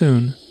very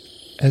soon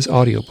as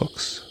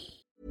audiobooks.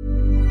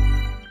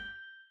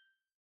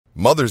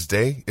 Mother's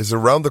Day is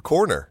around the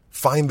corner.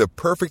 Find the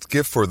perfect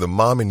gift for the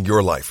mom in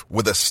your life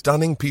with a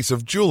stunning piece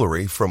of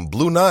jewelry from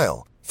Blue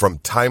Nile. From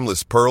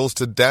timeless pearls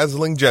to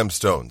dazzling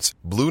gemstones,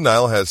 Blue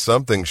Nile has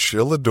something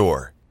she'll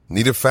adore.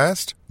 Need it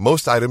fast?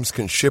 Most items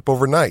can ship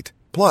overnight.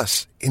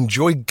 Plus,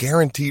 enjoy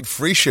guaranteed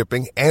free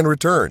shipping and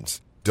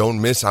returns.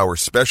 Don't miss our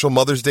special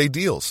Mother's Day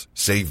deals.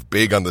 Save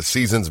big on the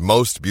season's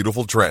most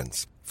beautiful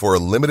trends. For a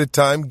limited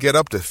time, get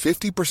up to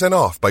 50%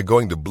 off by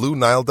going to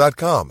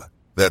BlueNile.com.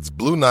 That's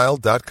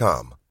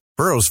BlueNile.com.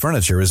 Burrow's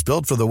furniture is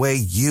built for the way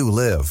you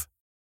live.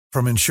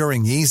 From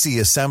ensuring easy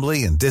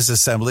assembly and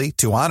disassembly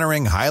to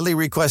honoring highly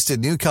requested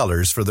new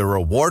colors for their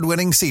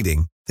award-winning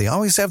seating, they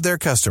always have their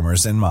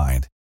customers in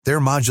mind.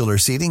 Their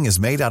modular seating is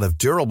made out of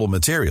durable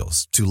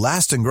materials to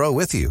last and grow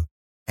with you.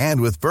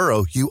 And with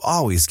Burrow, you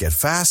always get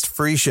fast,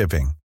 free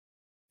shipping.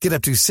 Get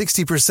up to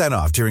 60%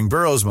 off during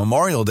Burrow's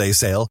Memorial Day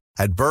sale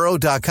at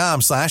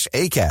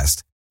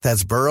burrow.com/ACAST.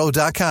 That's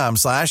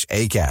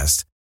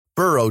burrow.com/ACAST.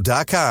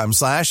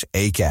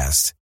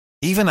 burrow.com/ACAST.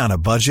 Even on a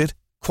budget,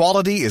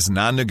 quality is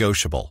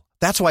non-negotiable.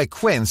 That's why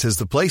Quince is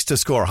the place to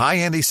score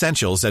high-end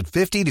essentials at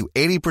 50 to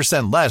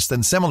 80% less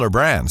than similar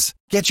brands.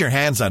 Get your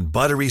hands on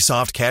buttery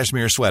soft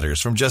cashmere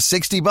sweaters from just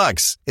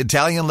 $60,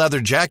 Italian leather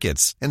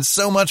jackets, and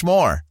so much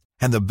more.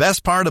 And the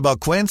best part about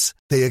Quince,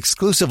 they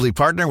exclusively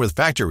partner with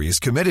factories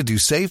committed to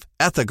safe,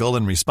 ethical,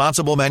 and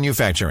responsible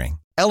manufacturing.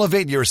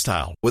 Elevate your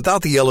style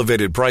without the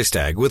elevated price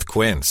tag with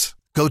Quince.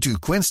 Go to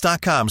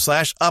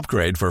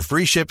quince.com/upgrade for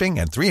free shipping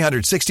and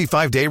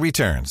 365-day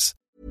returns.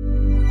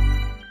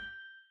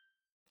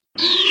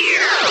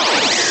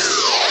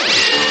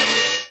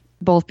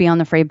 Both Beyond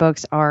the Fray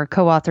books are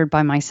co-authored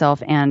by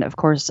myself and, of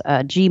course,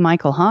 G.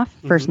 Michael Hoff,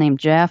 first name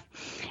Jeff.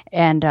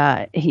 And,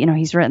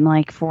 he's written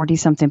like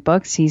 40-something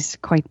books. He's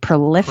quite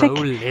prolific.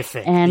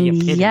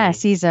 And,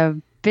 yes, he's a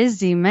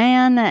busy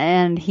man,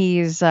 and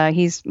he's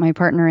my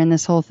partner in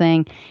this whole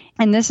thing.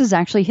 And this is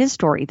actually his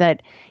story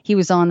that he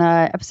was on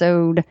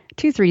episode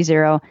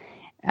 230,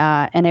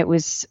 and it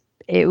was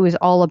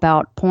all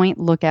about Point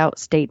Lookout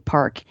State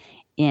Park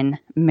in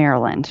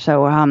Maryland.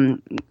 So,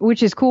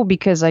 which is cool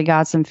because I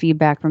got some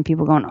feedback from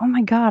people going, "Oh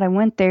my God, I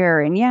went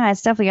there, and yeah,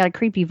 it's definitely got a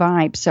creepy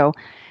vibe." So,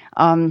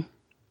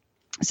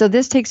 so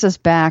this takes us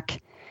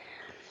back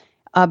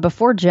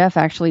before Jeff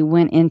actually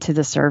went into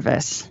the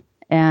service,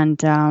 and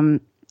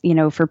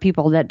for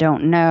people that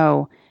don't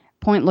know,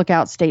 Point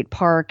Lookout State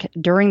Park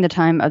during the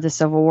time of the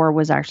Civil War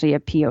was actually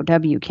a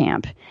POW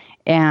camp,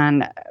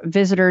 and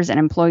visitors and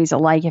employees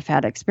alike have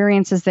had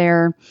experiences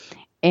there.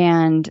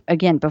 And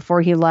again, before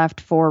he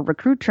left for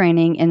recruit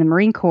training in the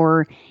Marine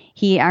Corps,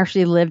 he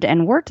actually lived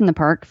and worked in the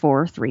park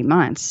for 3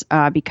 months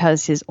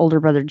because his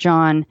older brother,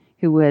 John,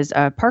 who was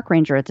a park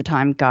ranger at the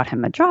time, got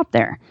him a job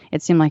there.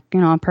 It seemed like,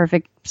 a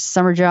perfect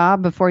summer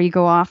job before you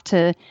go off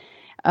to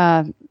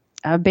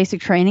basic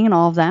training and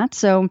all of that.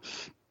 So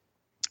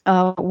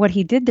what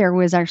he did there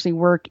was actually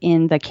work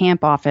in the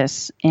camp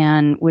office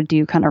and would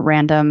do kind of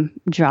random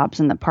jobs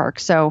in the park.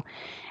 So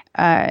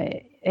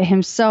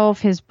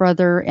himself, his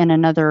brother, and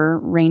another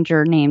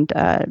ranger named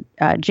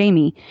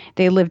Jamie,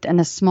 they lived in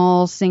a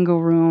small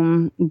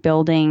single-room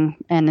building,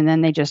 and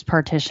then they just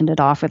partitioned it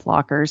off with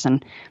lockers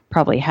and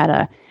probably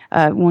had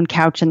one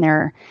couch in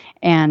there,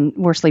 and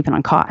were sleeping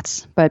on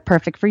cots. But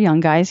perfect for young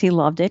guys. He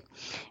loved it.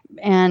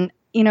 And,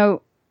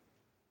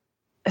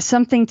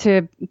 something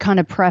to kind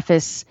of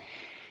preface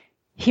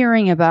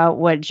hearing about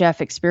what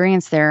Jeff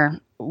experienced there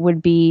would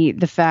be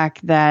the fact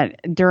that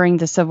during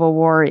the Civil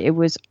War, it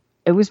was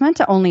meant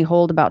to only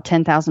hold about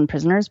 10,000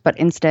 prisoners, but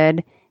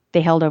instead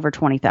they held over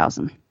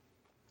 20,000.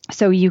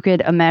 So you could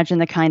imagine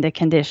the kind of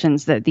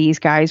conditions that these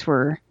guys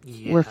were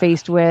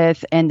faced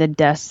with, and the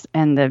deaths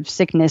and the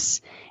sickness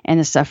and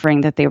the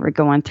suffering that they were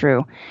going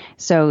through.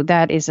 So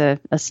that is a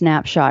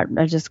snapshot,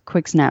 just a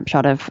quick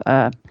snapshot of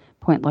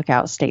Point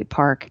Lookout State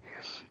Park.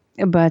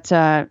 But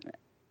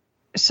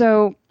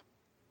so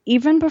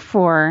even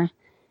before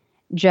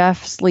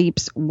Jeff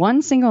sleeps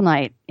one single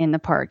night in the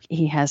park,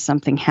 he has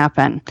something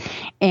happen.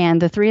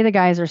 And the three of the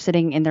guys are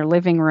sitting in their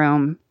living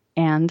room,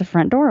 and the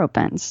front door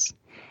opens.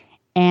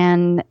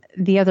 And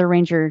the other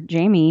ranger,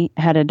 Jamie,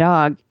 had a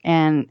dog,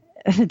 and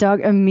the dog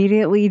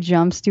immediately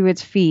jumps to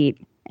its feet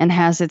and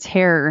has its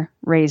hair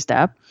raised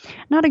up.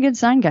 Not a good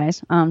sign,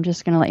 guys. I'm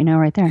just going to let you know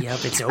right there. Yep,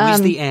 it's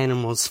always the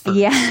animals first.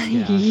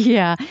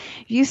 Yeah.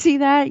 If you see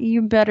that,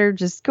 you better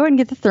just go ahead and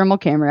get the thermal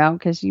camera out,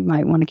 because you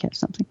might want to catch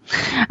something.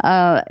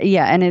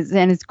 And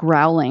it's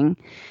growling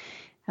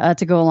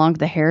to go along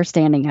with the hair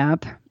standing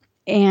up.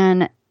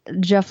 And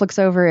Jeff looks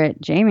over at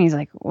Jamie. He's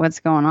like,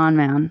 "What's going on,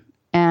 man?"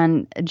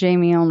 And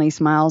Jamie only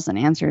smiles and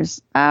answers,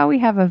 "We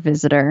have a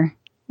visitor."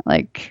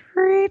 Like,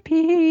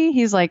 creepy.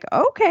 He's like,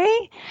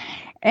 "Okay."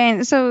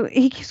 And so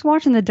he keeps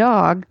watching the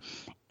dog,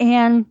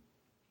 and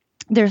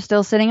they're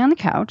still sitting on the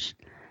couch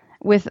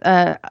with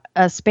a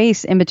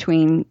space in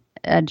between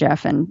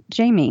Jeff and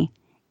Jamie.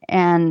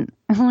 And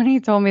when he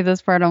told me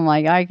this part, I'm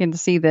like, I can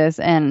see this,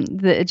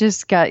 and it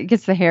just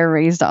gets the hair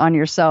raised on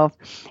yourself.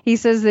 He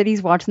says that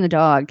he's watching the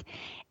dog,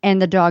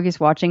 and the dog is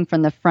watching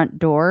from the front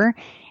door,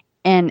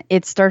 and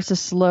it starts to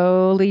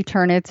slowly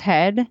turn its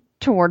head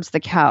towards the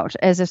couch,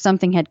 as if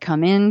something had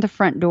come in the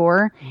front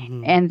door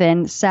and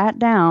then sat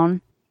down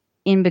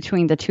in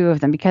between the two of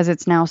them, because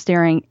it's now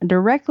staring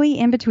directly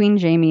in between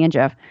Jamie and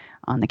Jeff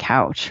on the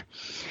couch.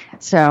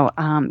 So,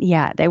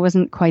 there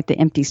wasn't quite the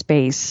empty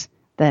space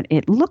that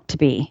it looked to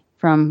be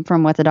from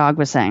what the dog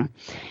was saying.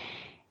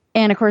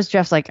 And of course,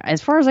 Jeff's like,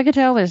 "As far as I could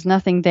tell, there's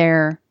nothing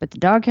there." But the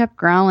dog kept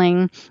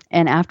growling,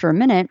 and after a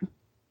minute,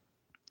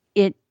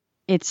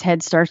 its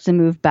head starts to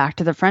move back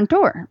to the front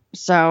door.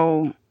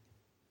 So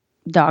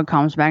Dog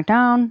calms back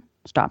down,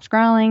 stops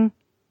growling,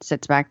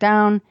 sits back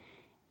down,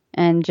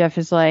 and Jeff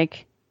is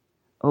like,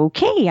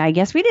 okay, I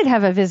guess we did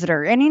have a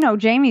visitor. And,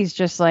 Jamie's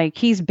just like,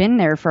 he's been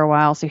there for a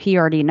while, so he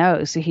already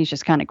knows. So he's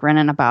just kind of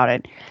grinning about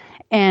it.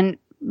 And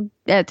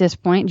at this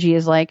point, G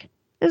is like,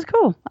 it's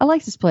cool. I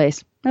like this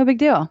place. No big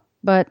deal.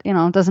 But,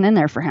 it doesn't end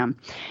there for him.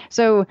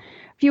 So a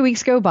few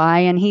weeks go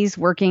by, and he's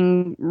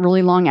working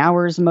really long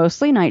hours,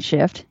 mostly night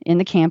shift, in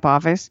the camp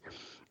office.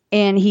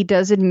 And he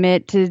does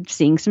admit to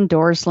seeing some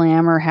doors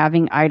slam or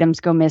having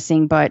items go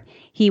missing. But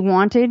he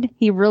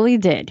really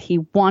did. He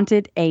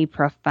wanted a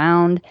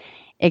profound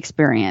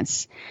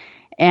experience.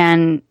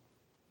 And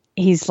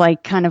he's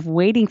like kind of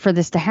waiting for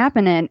this to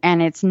happen,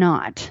 and it's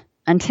not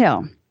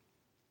until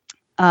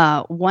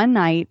one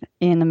night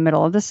in the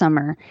middle of the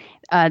summer,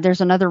 there's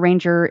another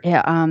ranger.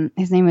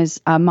 His name is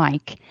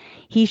Mike.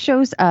 He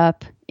shows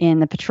up in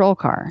the patrol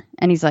car,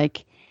 and he's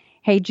like,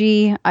 hey,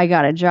 G, I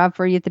got a job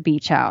for you at the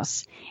beach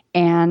house.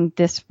 And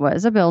this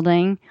was a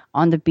building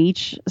on the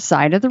beach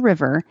side of the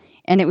river,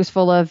 and it was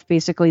full of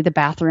basically the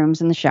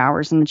bathrooms and the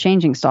showers and the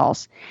changing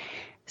stalls.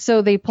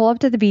 So they pull up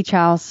to the beach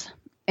house,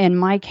 and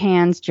Mike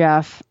hands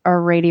Jeff a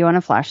radio and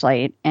a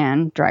flashlight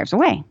and drives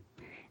away.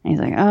 And he's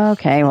like,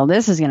 okay, well,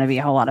 this is going to be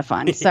a whole lot of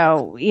fun.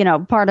 So,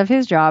 part of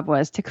his job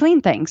was to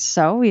clean things.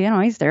 So,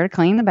 he's there to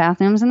clean the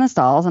bathrooms and the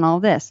stalls and all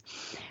this.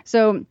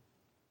 So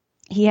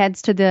he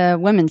heads to the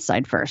women's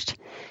side first,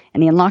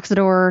 and he unlocks the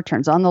door,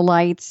 turns on the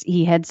lights.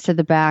 He heads to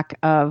the back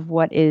of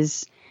what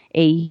is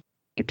a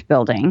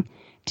building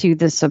to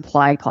the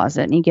supply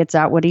closet, and he gets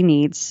out what he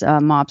needs,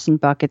 mops and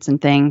buckets and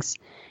things.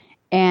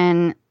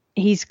 And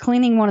he's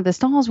cleaning one of the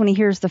stalls when he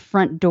hears the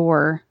front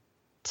door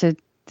to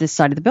this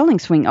side of the building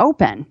swing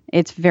open.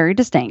 It's very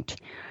distinct.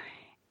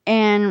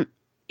 And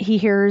he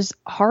hears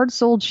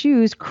hard-soled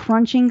shoes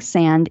crunching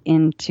sand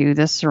into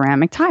the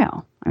ceramic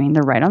tile. I mean,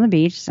 they're right on the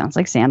beach. Sounds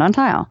like sand on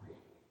tile.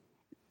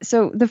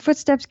 So the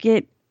footsteps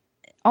get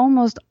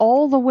almost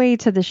all the way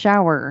to the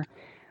shower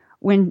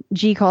when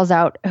G calls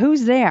out,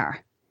 who's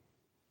there?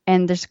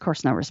 And there's, of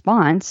course, no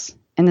response.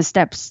 And the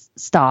steps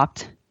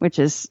stopped, which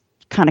is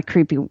kind of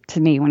creepy to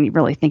me when you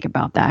really think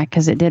about that,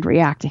 because it did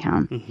react to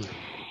him. Mm-hmm.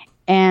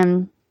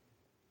 And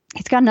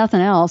he's got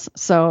nothing else.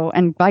 So,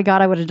 and by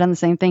God, I would have done the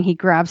same thing. He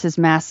grabs his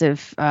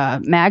massive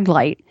mag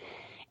light,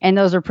 and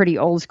those are pretty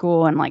old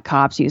school, and like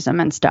cops use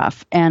them and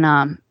stuff.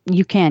 And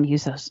you can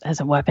use those as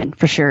a weapon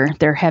for sure.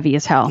 They're heavy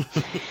as hell.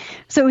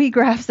 So he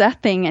grabs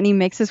that thing and he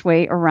makes his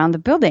way around the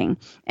building,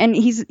 and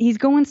he's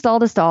going stall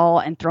to stall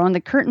and throwing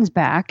the curtains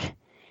back.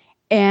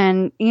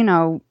 And,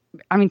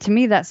 to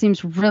me, that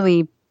seems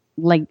really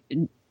like,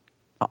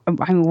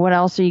 what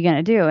else are you going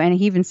to do? And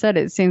he even said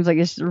it seems like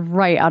it's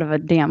right out of a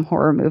damn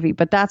horror movie,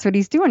 but that's what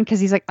he's doing, because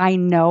he's like, I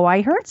know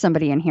I heard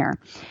somebody in here.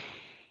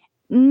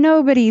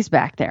 Nobody's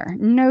back there.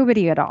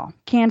 Nobody at all.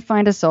 Can't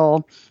find a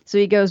soul. So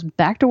he goes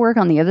back to work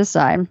on the other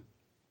side,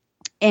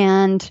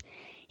 and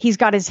he's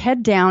got his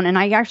head down, and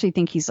I actually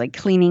think he's like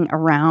cleaning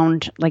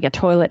around like a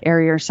toilet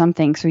area or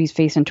something. So he's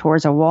facing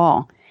towards a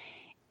wall,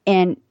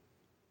 and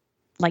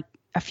like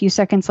a few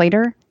seconds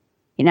later,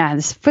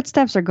 his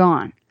footsteps are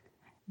gone.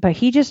 But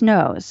he just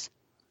knows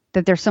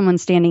that there's someone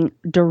standing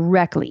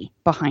directly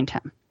behind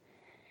him.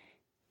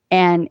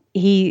 And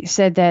he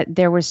said that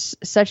there was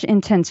such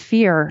intense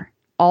fear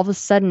all of a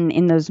sudden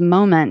in those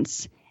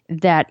moments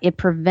that it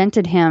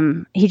prevented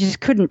him. He just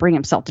couldn't bring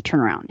himself to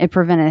turn around. It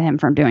prevented him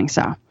from doing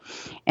so.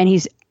 And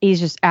he's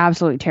just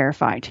absolutely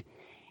terrified.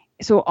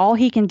 So all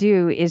he can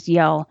do is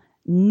yell,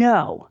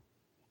 no.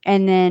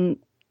 And then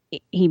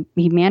he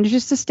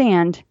manages to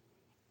stand,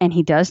 and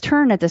he does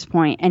turn at this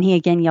point, and he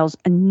again yells,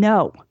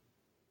 no.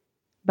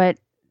 But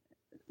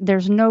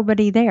there's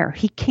nobody there.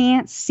 He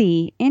can't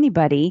see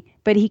anybody,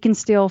 but he can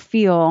still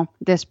feel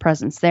this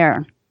presence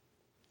there.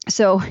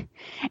 So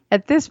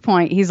at this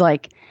point, he's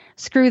like,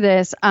 screw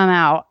this. I'm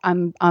out.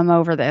 I'm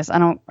over this. I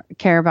don't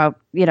care about,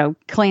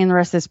 cleaning the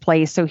rest of this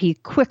place. So he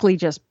quickly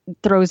just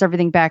throws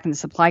everything back in the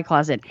supply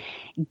closet,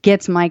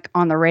 gets Mike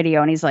on the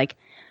radio, and he's like,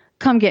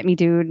 come get me,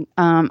 dude.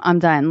 I'm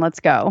done. Let's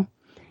go.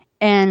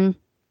 And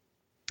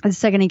the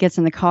second he gets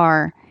in the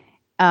car,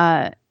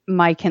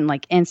 Mike can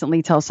like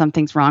instantly tell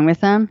something's wrong with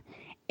him.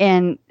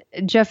 And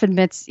Jeff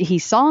admits he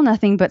saw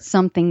nothing, but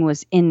something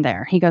was in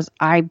there. He goes,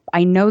 I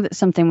know that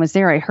something was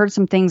there. I heard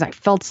some things. I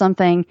felt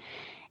something.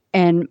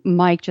 And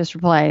Mike just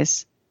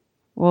replies,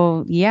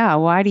 well, yeah,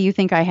 why do you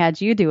think I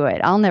had you do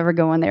it? I'll never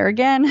go in there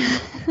again.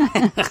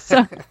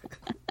 So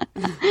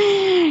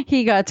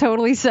he got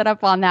totally set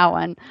up on that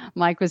one.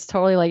 Mike was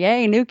totally like,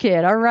 hey, new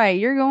kid. All right,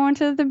 you're going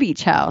to the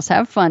beach house.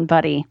 Have fun,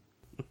 buddy.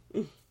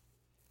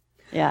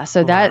 Yeah,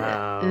 so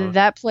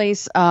that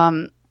place,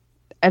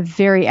 a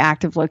very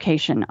active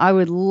location. I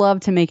would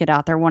love to make it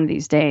out there one of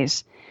these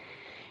days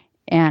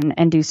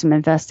and do some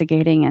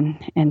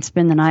investigating and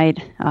spend the night,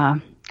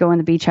 go in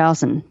the beach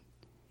house and,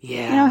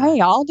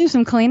 hey, I'll do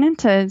some cleaning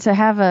to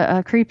have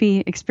a creepy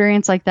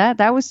experience like that.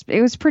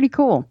 It was pretty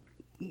cool.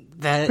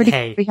 Pretty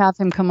cool to have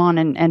him come on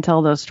and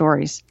tell those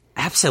stories.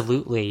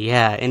 Absolutely,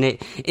 yeah, and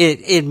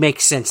it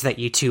makes sense that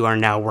you two are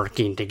now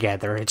working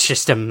together. It's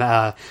just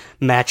a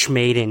match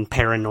made in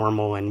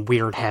paranormal and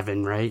weird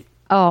heaven, right?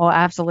 Oh,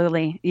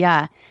 absolutely,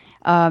 yeah.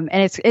 And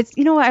it's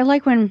I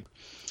like when,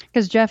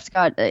 because Jeff's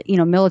got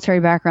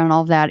military background and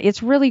all of that.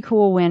 It's really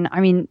cool when, I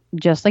mean,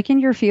 just like in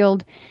your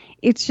field,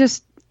 it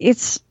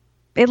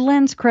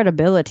lends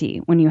credibility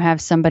when you have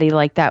somebody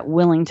like that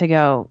willing to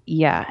go,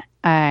 yeah,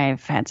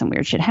 I've had some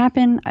weird shit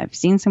happen. I've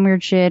seen some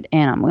weird shit,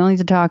 and I'm willing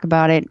to talk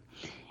about it.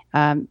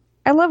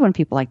 I love when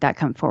people like that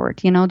come forward,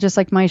 just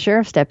like my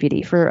sheriff's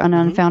deputy for an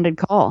unfounded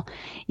call.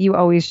 You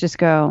always just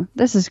go,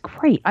 this is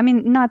great. I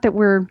mean, not that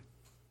we're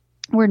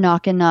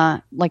knocking,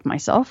 like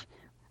myself,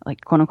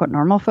 like quote unquote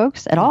normal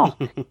folks at all,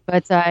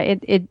 but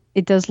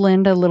it does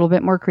lend a little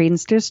bit more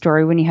credence to a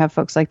story when you have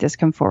folks like this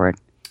come forward.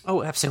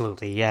 Oh,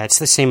 absolutely. Yeah, it's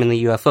the same in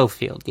the UFO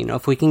field.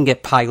 If we can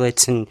get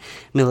pilots and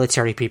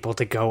military people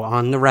to go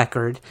on the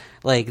record,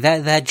 like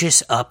that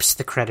just ups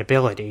the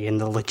credibility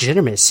and the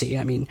legitimacy.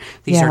 I mean,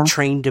 these are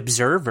trained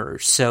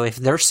observers. So if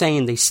they're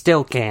saying they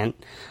still can't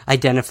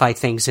identify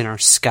things in our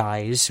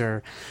skies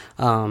or,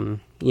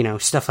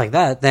 stuff like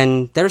that,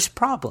 then there's a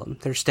problem.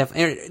 There's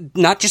definitely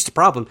not just a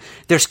problem.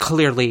 There's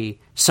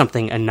clearly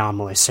something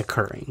anomalous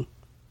occurring.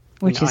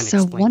 Which is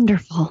so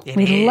wonderful.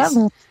 We love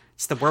it.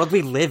 It's the world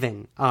we live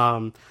in.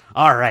 All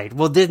right.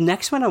 Well, the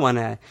next one I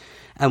wanna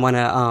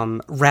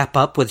wrap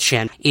up with,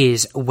 Shan,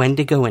 is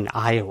Wendigo in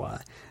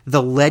Iowa.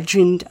 The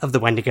legend of the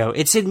Wendigo.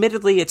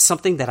 It's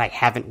something that I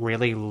haven't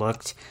really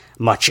looked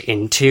much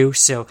into.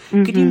 So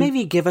could you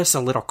maybe give us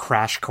a little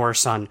crash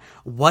course on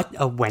what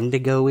a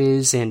Wendigo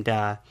is and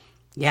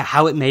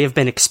how it may have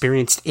been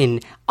experienced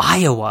in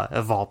Iowa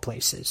of all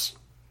places?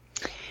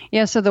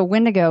 Yeah. So the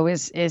Wendigo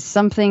is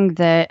something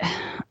that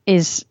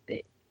is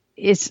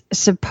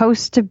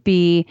supposed to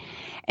be,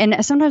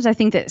 and sometimes I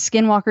think that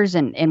skinwalkers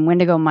and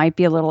Wendigo might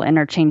be a little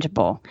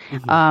interchangeable.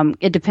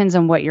 It depends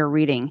on what you're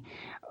reading,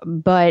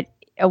 but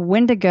a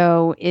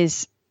Wendigo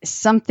is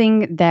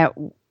something that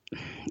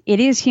it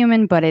is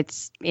human, but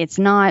it's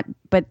not.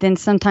 But then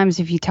sometimes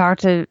if you talk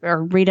to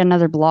or read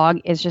another blog,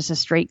 it's just a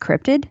straight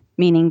cryptid,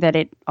 meaning that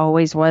it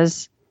always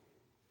was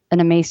an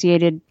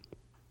emaciated,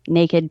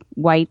 naked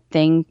white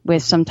thing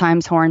with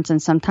sometimes horns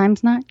and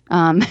sometimes not,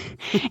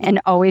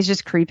 and always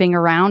just creeping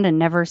around and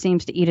never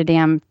seems to eat a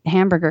damn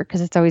hamburger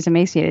because it's always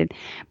emaciated.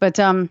 But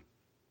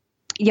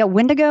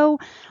Wendigo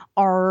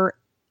are,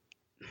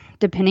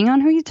 depending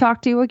on who you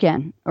talk to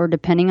again, or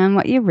depending on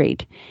what you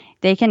read,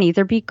 they can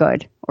either be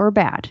good or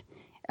bad.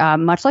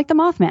 Much like the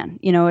Mothman,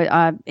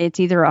 it's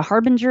either a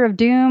harbinger of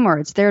doom or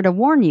it's there to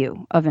warn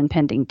you of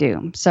impending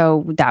doom.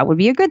 So that would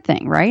be a good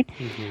thing, right?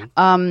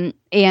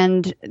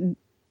 And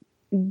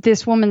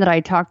this woman that I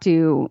talked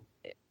to,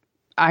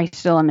 I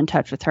still am in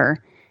touch with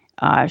her.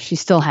 She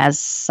still has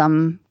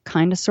some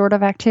kind of sort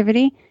of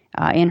activity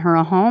in her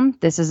home.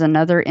 This is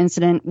another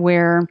incident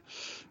where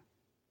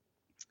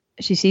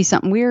she sees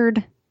something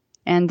weird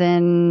and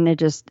then it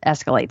just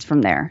escalates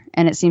from there.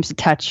 And it seems to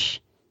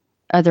touch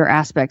other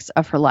aspects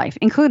of her life,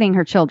 including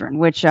her children,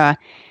 which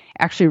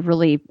actually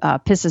really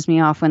pisses me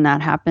off when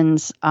that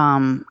happens.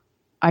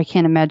 I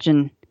can't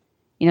imagine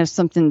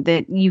something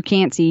that you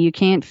can't see, you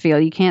can't feel,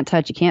 you can't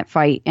touch, you can't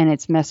fight, and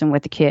it's messing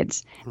with the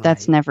kids. Right.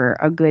 That's never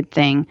a good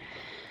thing.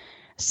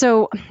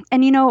 So,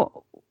 and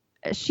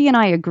she and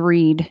I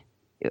agreed,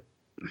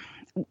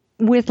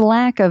 with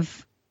lack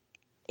of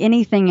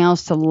anything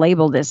else to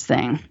label this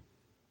thing,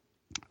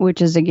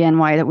 which is again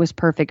why it was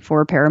perfect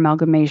for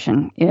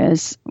paramalgamation,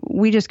 is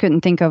we just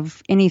couldn't think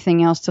of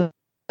anything else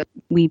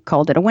we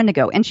called it a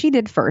Wendigo. And she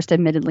did first,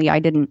 admittedly. I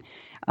didn't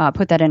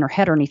put that in her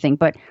head or anything,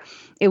 but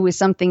it was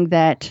something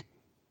that,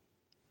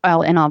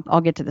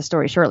 I'll get to the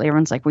story shortly.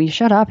 Everyone's like, will you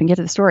shut up and get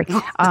to the story?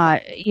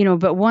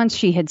 But once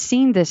she had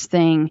seen this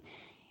thing,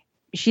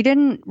 she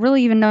didn't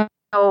really even know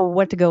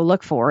what to go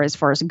look for as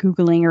far as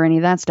Googling or any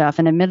of that stuff.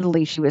 And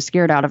admittedly, she was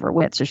scared out of her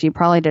wits, so she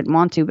probably didn't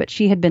want to, but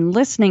she had been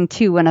listening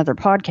to another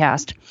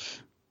podcast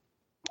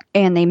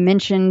and they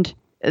mentioned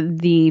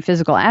the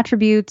physical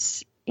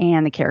attributes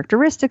and the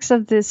characteristics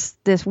of this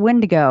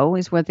Wendigo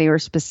is what they were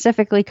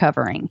specifically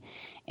covering.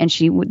 And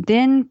she would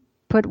then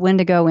put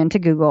Wendigo into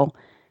Google.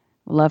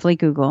 Lovely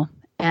Google.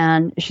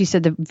 And she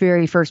said the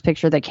very first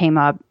picture that came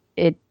up,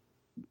 her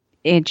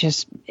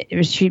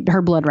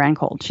blood ran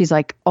cold. She's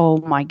like, oh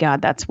my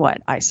God, that's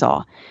what I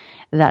saw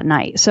that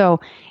night. So,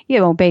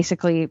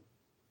 basically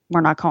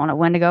we're not calling it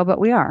Wendigo, but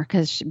we are,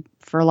 because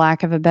for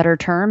lack of a better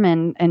term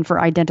and for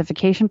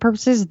identification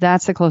purposes,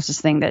 that's the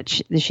closest thing that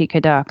she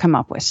could come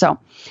up with. So,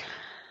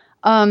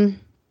 all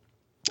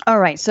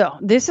right. So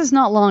this is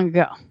not long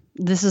ago.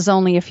 This is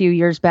only a few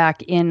years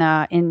back in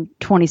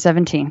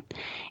 2017.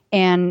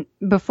 And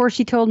before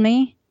she told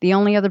me, the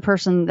only other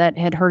person that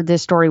had heard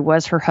this story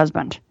was her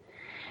husband.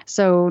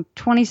 So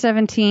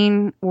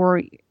 2017,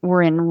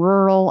 we're in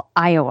rural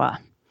Iowa,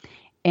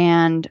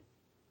 and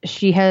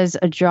she has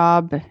a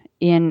job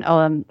in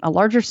a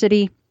larger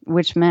city,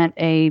 which meant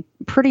a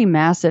pretty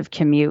massive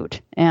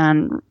commute.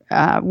 And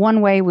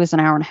one way was an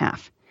hour and a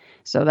half.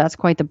 So that's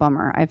quite the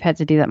bummer. I've had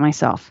to do that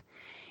myself.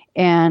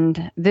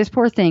 And this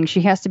poor thing,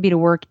 she has to be to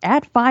work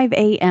at 5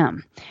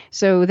 a.m.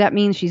 So that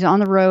means she's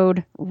on the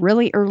road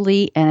really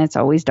early and it's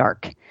always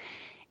dark.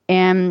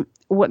 And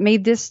what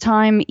made this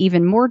time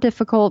even more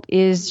difficult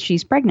is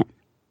she's pregnant.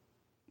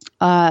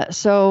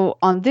 So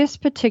on this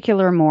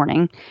particular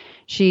morning,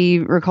 she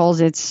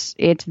recalls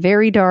it's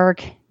very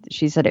dark.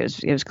 She said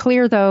it was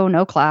clear though,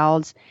 no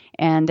clouds,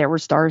 and there were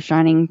stars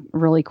shining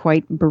really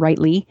quite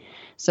brightly.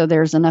 So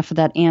there's enough of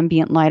that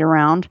ambient light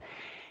around.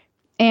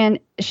 And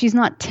she's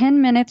not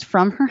 10 minutes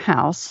from her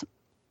house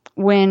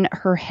when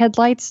her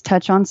headlights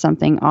touch on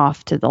something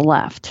off to the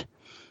left.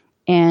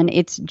 And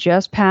it's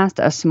just past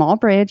a small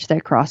bridge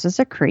that crosses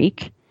a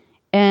creek.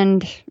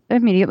 And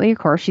immediately, of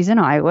course, she's in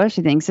Iowa.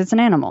 She thinks it's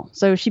an animal.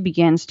 So she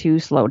begins to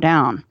slow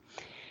down.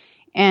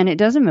 And it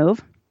doesn't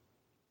move.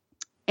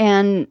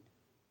 And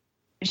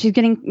she's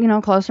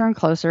getting, closer and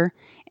closer.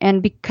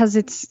 And because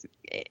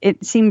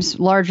it seems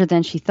larger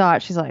than she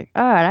thought, she's like,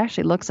 oh, it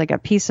actually looks like a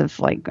piece of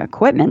like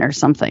equipment or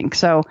something.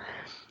 So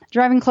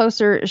driving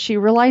closer, she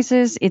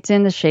realizes it's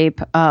in the shape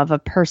of a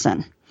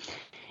person,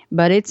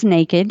 but it's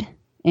naked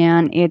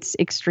and it's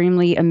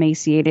extremely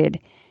emaciated,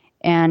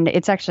 and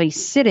it's actually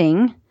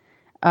sitting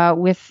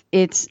with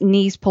its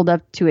knees pulled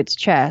up to its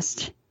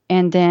chest,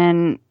 and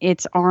then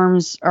its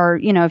arms are,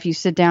 if you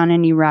sit down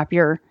and you wrap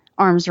your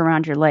arms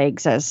around your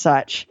legs as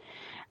such.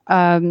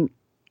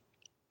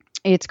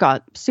 It's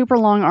got super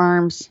long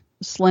arms,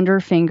 slender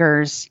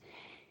fingers,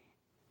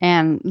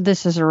 and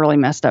this is a really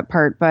messed up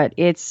part, but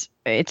its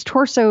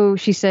torso,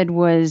 she said,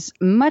 was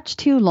much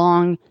too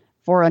long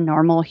for a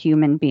normal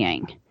human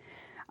being.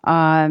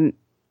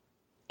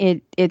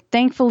 It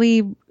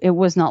thankfully it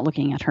was not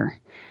looking at her,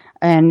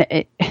 and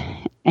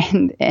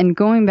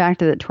going back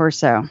to the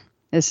torso,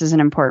 this is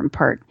an important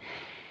part.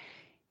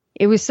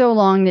 It was so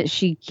long that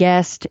she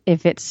guessed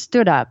if it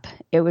stood up,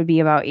 it would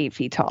be about 8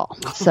 feet tall.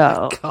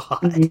 So,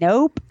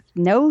 nope.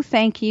 No,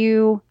 thank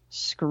you.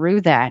 Screw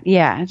that.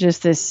 Yeah,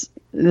 just this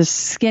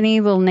skinny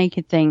little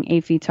naked thing,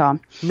 8 feet tall.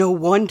 No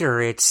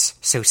wonder it's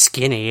so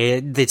skinny.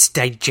 Its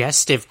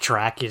digestive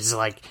tract is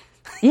like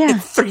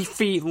 3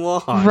 feet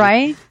long.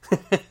 Right?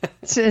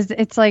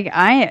 It's like,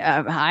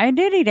 I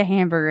did eat a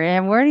hamburger.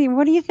 And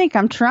what do you think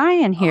I'm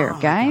trying here,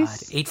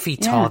 guys? God. 8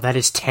 feet tall. That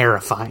is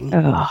terrifying.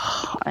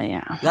 Oh,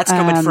 yeah. That's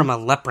coming from a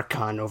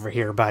leprechaun over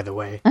here, by the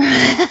way.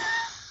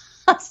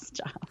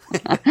 Stop.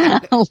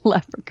 A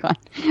leprechaun.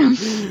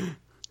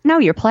 No,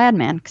 you're Plaid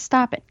Man.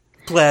 Stop it.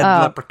 Plaid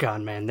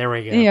Leprechaun Man. There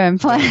we go. Yeah,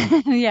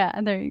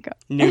 yeah, there you go.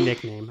 New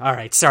nickname. All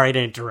right. Sorry to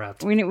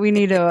interrupt. We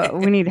need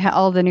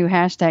all the new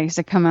hashtags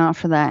to come out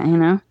for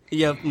that.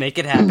 Yep. Make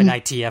it happen,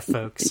 ITF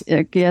folks.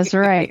 Yes,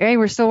 right. Hey,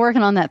 we're still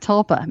working on that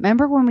tulpa.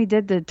 Remember when we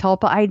did the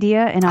tulpa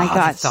idea and I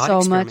got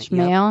so much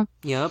mail?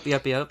 Yep.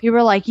 You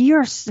were like,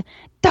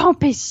 don't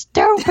be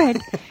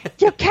stupid.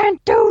 You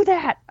can't do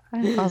that.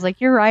 I was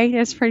like, you're right.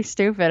 It's pretty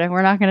stupid, and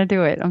we're not going to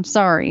do it. I'm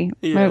sorry.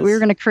 Yes. We were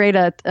going to create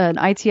an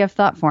ITF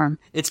thought form.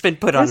 It's been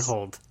put on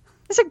hold.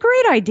 It's a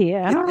great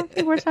idea. I don't know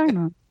what we're talking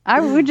about. I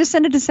would just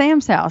send it to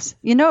Sam's house.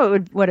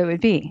 What it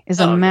would be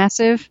is a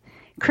massive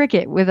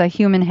cricket with a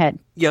human head.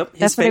 Yep,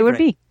 that's what it would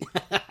be.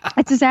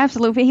 It's his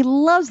absolute. He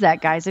loves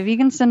that, guys. If you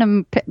can send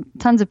him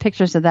tons of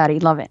pictures of that,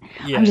 he'd love it.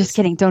 Yes. I'm just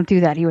kidding. Don't do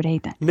that. He would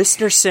hate that.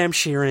 Mr. Sam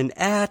Sheeran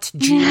at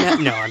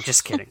Gmail. No, I'm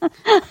just kidding.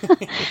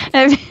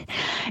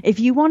 If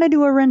you want to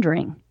do a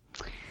rendering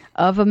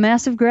of a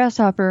massive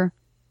grasshopper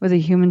with a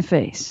human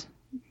face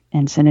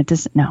and send it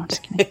to... No, I'm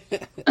just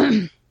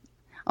kidding.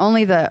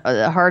 Only the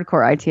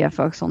hardcore ITF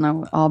folks will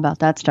know all about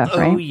that stuff,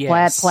 right? Oh,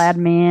 yes. Plaid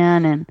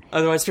man and...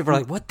 Otherwise, people are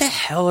like, what the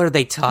hell are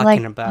they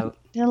talking about?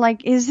 They're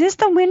like, is this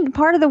the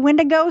part of the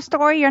Wendigo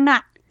story or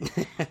not?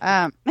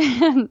 All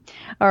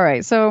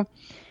right, so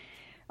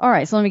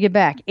let me get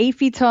back. 8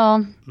 feet tall.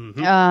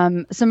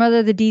 Mm-hmm. Some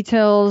other the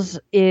details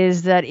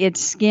is that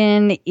its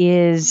skin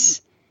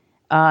is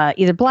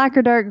either black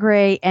or dark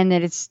gray, and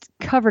that it's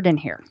covered in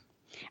hair.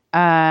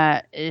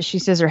 She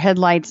says her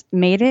headlights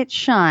made it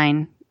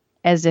shine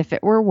as if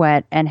it were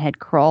wet and had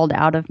crawled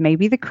out of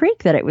maybe the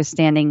creek that it was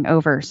standing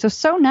over.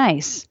 So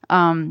nice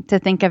to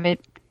think of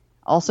it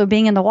also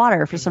being in the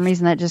water. For some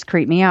reason, that just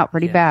creeped me out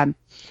pretty bad.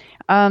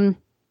 The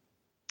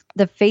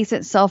face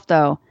itself,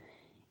 though,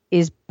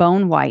 is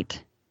bone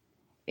white,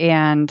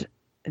 and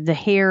the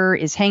hair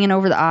is hanging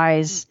over the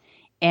eyes.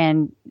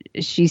 And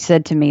she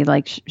said to me,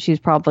 like, she's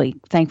probably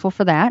thankful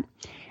for that,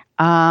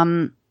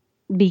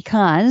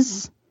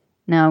 because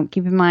now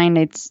keep in mind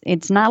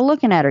it's not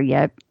looking at her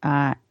yet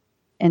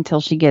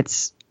until she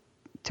gets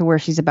to where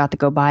she's about to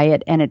go by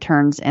it, and it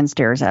turns and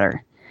stares at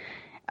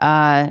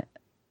her.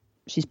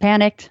 She's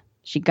panicked.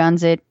 She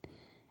guns it.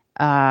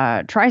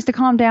 Tries to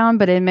calm down,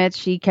 but admits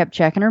she kept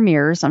checking her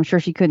mirrors. I'm sure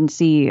she couldn't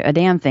see a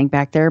damn thing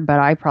back there, but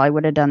I probably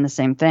would have done the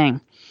same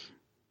thing.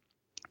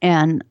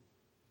 And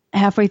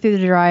halfway through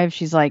the drive,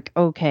 she's like,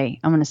 okay,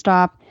 I'm going to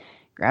stop,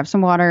 grab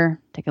some water,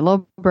 take a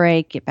little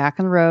break, get back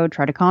on the road,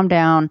 try to calm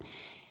down.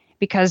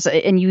 Because,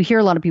 and you hear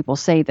a lot of people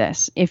say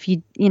this, if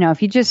you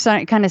just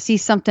kind of see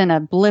something, a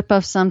blip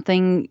of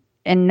something,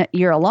 and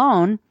you're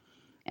alone,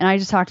 And I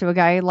just talked to a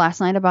guy last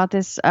night about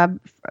this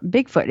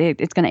Bigfoot.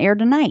 It's going to air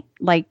tonight.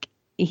 Like,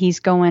 he's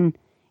going,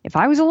 if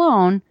I was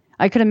alone,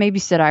 I could have maybe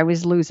said I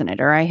was losing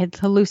it, or I had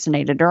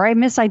hallucinated, or I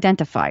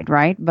misidentified,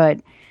 right?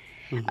 But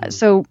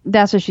so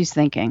that's what she's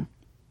thinking.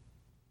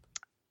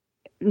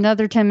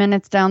 Another 10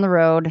 minutes down the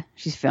road,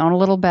 she's feeling a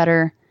little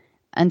better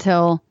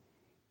until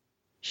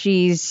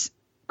she's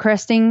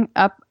cresting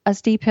up a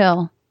steep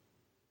hill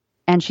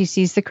and she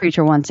sees the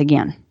creature once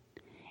again.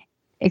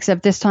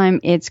 Except this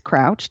time it's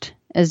crouched,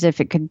 as if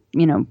it could,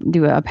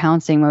 do a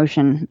pouncing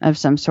motion of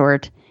some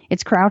sort.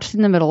 It's crouched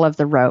in the middle of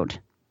the road.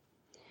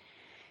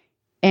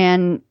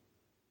 And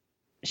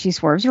she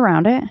swerves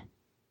around it.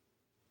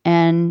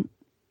 And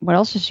what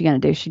else is she going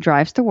to do? She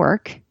drives to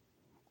work.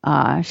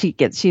 She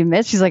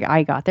admits, she's like,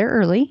 I got there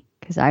early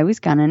because I was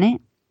gunning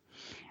it.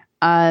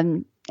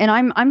 And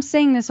I'm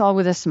saying this all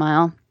with a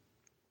smile,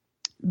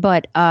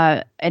 but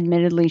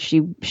admittedly,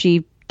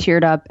 she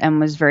teared up and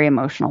was very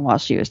emotional while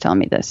she was telling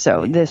me this.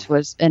 So this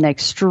was an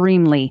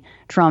extremely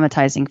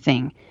traumatizing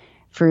thing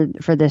for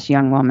this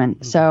young woman.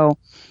 Mm-hmm. So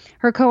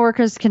her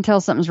coworkers can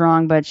tell something's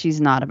wrong, but she's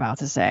not about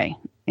to say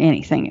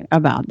anything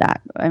about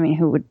that. I mean,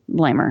 who would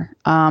blame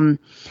her?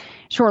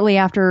 Shortly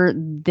after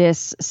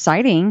this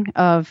sighting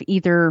of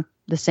either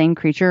the same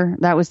creature,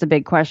 that was the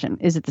big question.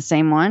 Is it the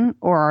same one,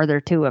 or are there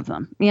two of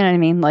them? You know what I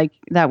mean? Like,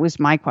 that was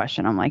my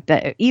question. I'm like,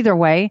 that either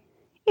way,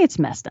 it's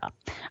messed up.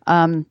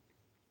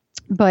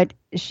 But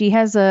she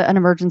has an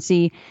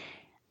emergency,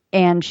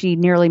 and she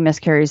nearly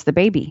miscarries the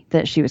baby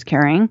that she was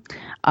carrying.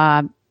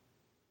 And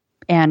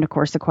of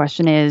course, the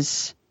question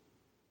is,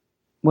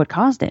 what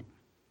caused it?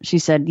 She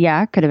said,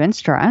 yeah, it could have been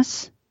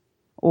stress,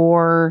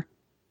 or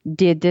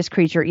did this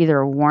creature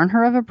either warn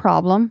her of a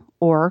problem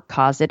or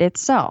cause it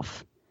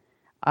itself?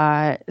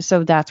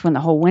 So that's when the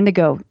whole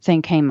Wendigo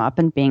thing came up,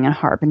 and being a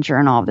harbinger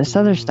and all this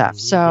other stuff.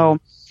 So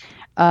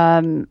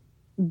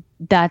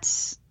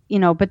that's,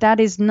 but that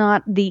is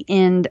not the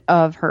end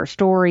of her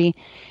story.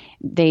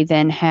 They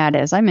then had,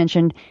 as I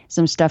mentioned,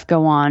 some stuff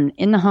go on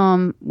in the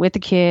home with the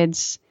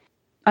kids.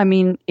 I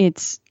mean,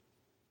 it's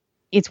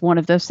one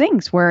of those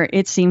things where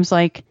it seems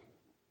like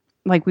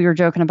we were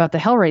joking about the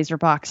Hellraiser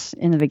box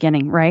in the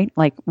beginning, right?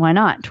 Like, why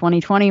not?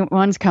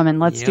 2021's coming.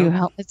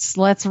 Let's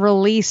let's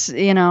release,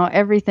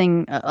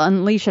 everything,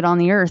 unleash it on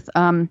the earth.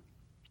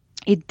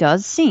 It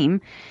does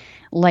seem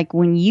like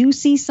when you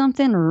see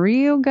something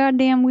real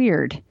goddamn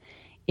weird,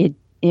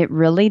 it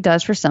really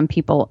does, for some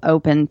people,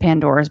 open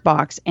Pandora's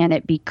box, and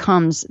it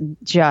becomes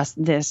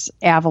just this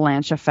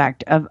avalanche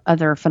effect of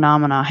other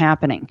phenomena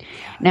happening.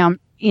 Now,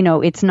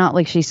 it's not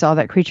like she saw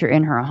that creature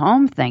in her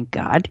home, thank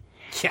God.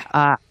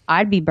 Yeah.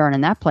 I'd be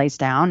burning that place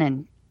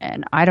down,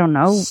 and I don't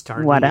know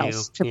what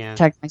else to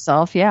protect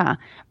myself. Yeah.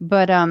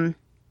 But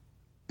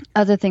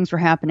other things were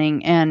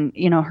happening, and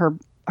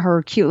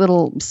her cute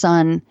little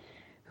son,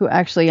 who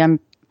actually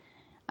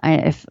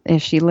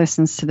if she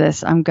listens to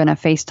this, I'm gonna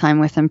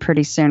FaceTime with him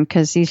pretty soon,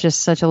 because he's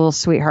just such a little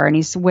sweetheart, and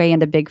he's way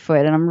into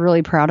Bigfoot, and I'm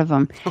really proud of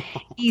him.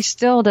 He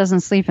still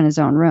doesn't sleep in his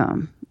own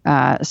room.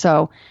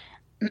 So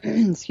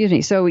excuse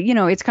me. So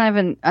it's kind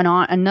of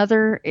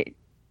another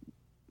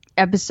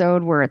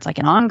episode where it's like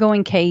an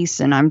ongoing case,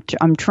 and I'm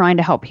trying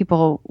to help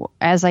people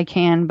as I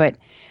can, but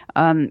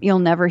you'll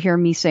never hear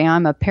me say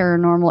I'm a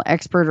paranormal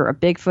expert or a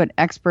Bigfoot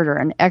expert or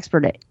an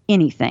expert at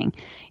anything.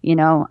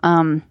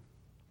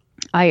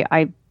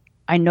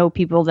 I know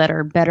people that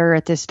are better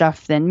at this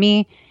stuff than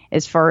me,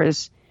 as far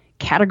as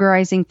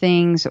categorizing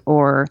things,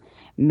 or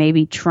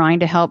maybe trying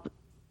to help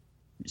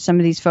some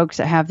of these folks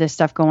that have this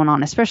stuff going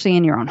on, especially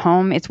in your own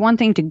home. It's one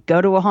thing to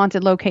go to a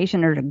haunted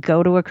location or to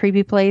go to a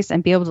creepy place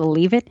and be able to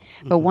leave it.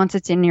 But once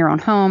it's in your own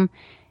home,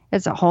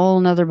 it's a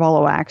whole nother ball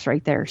of wax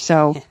right there.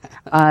 So,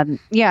 and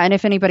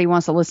if anybody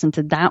wants to listen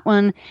to that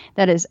one,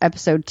 that is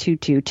episode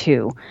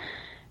 222.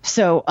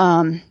 So,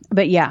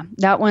 but yeah,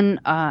 that one,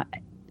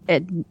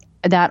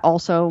 that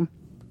also,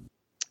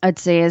 I'd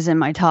say, is in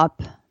my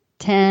top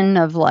 10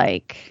 of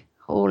like,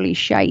 holy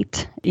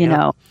shite,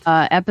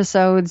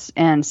 episodes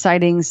and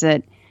sightings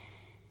that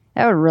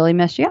would really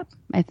mess you up,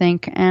 I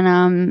think.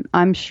 And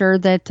I'm sure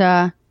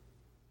that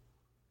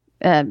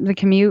the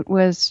commute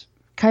was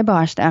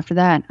kiboshed after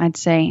that, I'd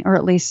say, or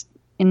at least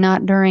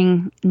not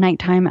during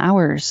nighttime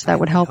hours. That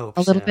would help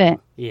a little bit.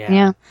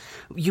 Yeah.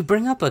 You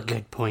bring up a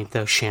good point,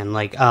 though, Shan,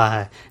 like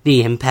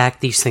the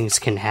impact these things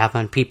can have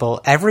on people.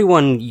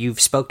 Everyone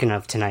you've spoken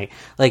of tonight,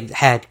 like,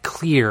 had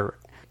clear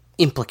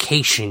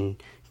implication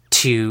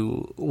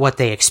to what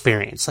they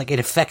experience. Like, it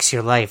affects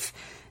your life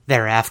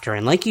thereafter.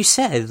 And like you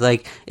said,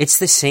 like, it's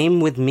the same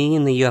with me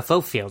in the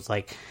UFO field.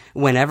 Like,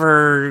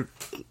 whenever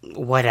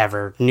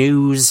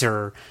news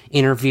or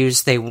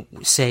interviews, they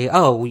say,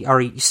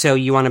 so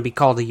you want to be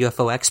called a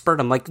UFO expert?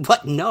 I'm like,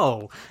 what?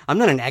 No, I'm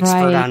not an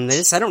expert on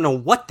this. I don't know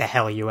what the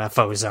hell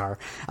UFOs are.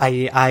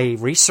 I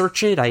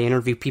research it. I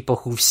interview people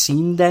who've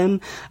seen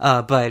them,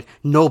 but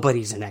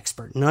nobody's an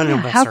expert. None of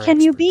us are experts. How can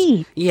you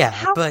be? Yeah,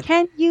 how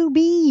can you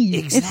be?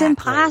 Exactly. It's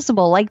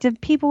impossible. Like, the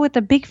people with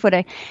the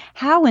Bigfoot,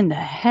 how in the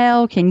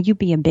hell can can you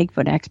be a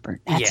Bigfoot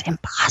expert? That's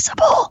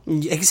impossible.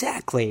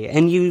 Exactly.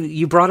 And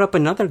you brought up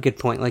another good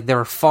point. Like, there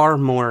are far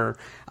more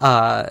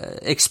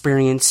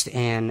experienced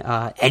and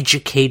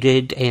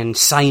educated and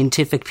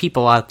scientific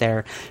people out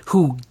there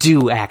who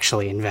do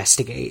actually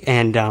investigate.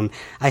 And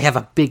I have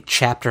a big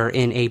chapter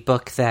in a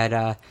book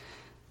that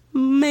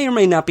may or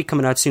may not be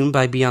coming out soon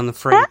by Beyond the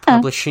Fray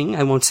Publishing.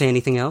 I won't say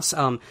anything else.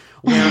 Where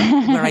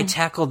I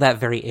tackle that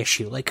very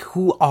issue. Like,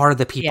 who are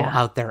the people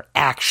out there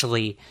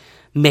actually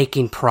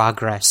making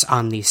progress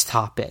on these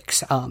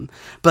topics?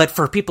 But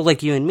for people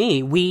like you and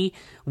me,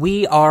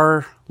 we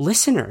are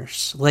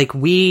listeners. Like,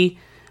 the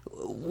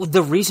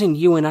reason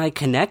you and I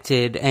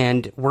connected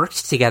and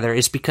worked together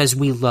is because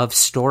we love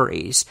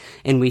stories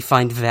and we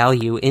find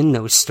value in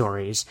those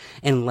stories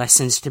and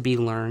lessons to be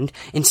learned.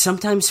 And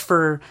sometimes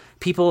for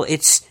people,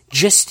 it's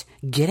just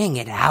getting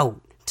it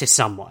out to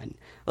someone,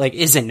 like,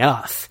 is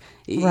enough.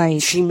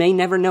 Right. She may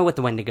never know what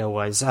the Wendigo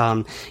was.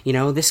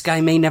 This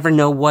guy may never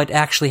know what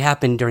actually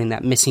happened during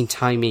that missing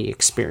Timey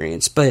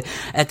experience. But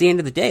at the end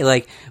of the day,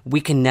 like, we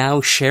can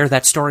now share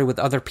that story with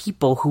other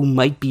people who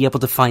might be able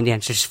to find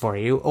answers for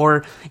you,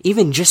 or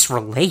even just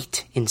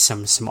relate in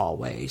some small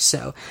way.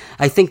 So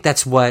I think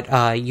that's what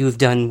you've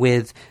done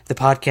with the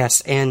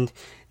podcast and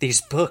these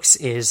books,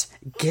 is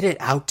get it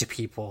out to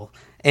people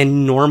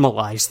and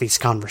normalize these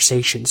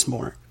conversations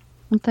more.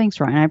 Well, thanks,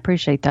 Ryan. I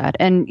appreciate that.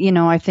 And,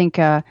 I think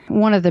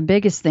one of the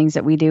biggest things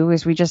that we do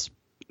is we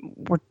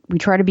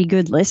try to be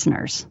good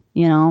listeners.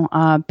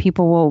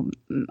 People will,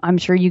 I'm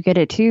sure you get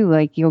it too.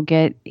 Like, you'll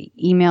get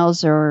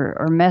emails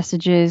or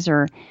messages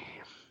or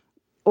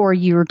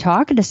you're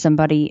talking to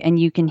somebody and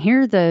you can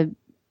hear the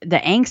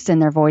angst in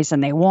their voice,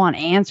 and they want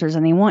answers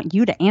and they want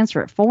you to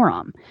answer it for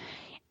them.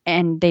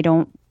 And they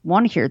don't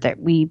want to hear that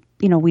we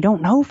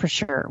don't know for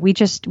sure. We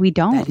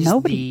don't.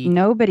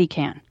 Nobody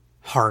can.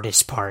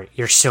 Hardest part.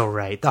 You're so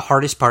right. The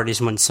hardest part is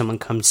when someone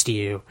comes to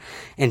you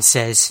and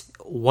says,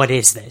 what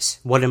is this?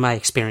 What am I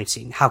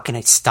experiencing? How can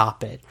I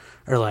stop it?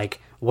 Or, like,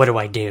 what do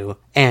I do?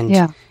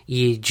 And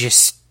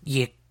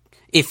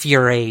if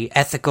you're a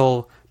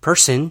ethical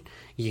person,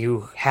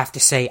 you have to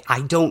say, I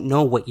don't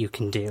know what you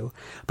can do,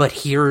 but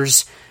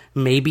here's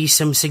maybe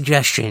some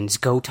suggestions.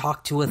 Go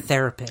talk to a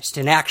therapist,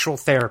 an actual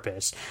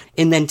therapist,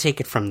 and then take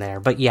it from there.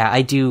 But yeah,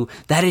 I do.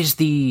 That is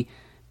the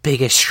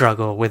biggest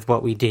struggle with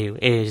what we do,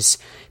 is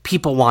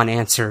people want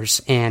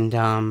answers,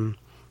 and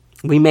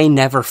we may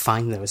never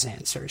find those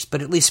answers,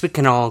 but at least we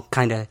can all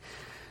kind of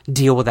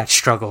deal with that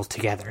struggle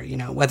together,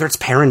 whether it's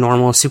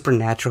paranormal,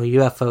 supernatural,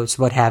 UFOs,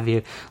 what have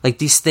you. Like,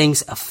 these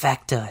things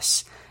affect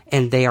us,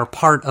 and they are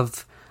part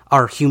of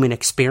our human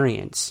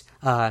experience,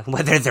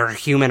 whether they're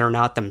human or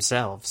not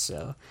themselves.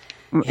 So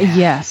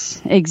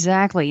yes,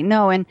 exactly.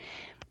 No, and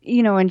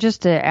and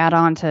just to add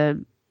on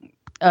to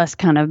us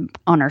kind of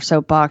on our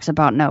soapbox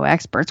about no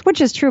experts,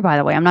 which is true, by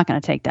the way. I'm not going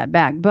to take that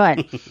back,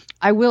 but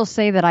I will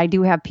say that I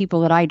do have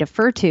people that I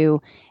defer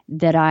to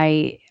that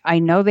I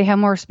know they have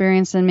more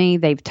experience than me.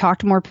 They've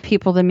talked to more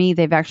people than me.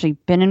 They've actually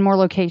been in more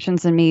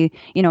locations than me,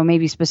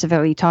 maybe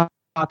specifically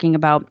talking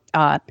about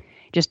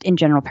just in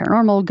general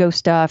paranormal, ghost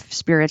stuff,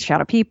 spirits,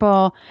 shadow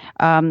people,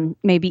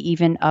 maybe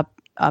even up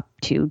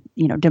to,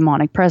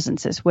 demonic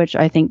presences, which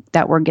I think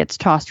that word gets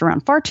tossed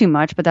around far too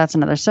much, but that's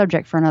another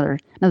subject for another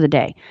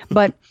day.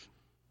 But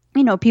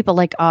people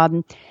like,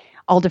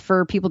 I'll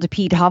defer people to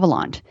Pete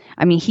Haviland.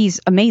 I mean, he's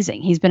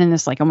amazing. He's been in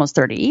this like almost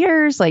 30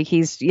 years. Like,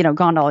 he's,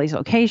 gone to all these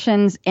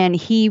locations, and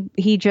he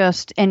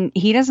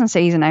doesn't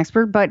say he's an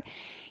expert, but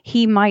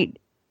he might,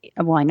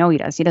 well, I know he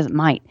does. He doesn't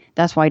might.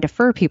 That's why I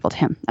defer people to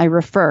him. I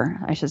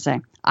should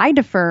say. I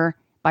defer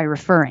by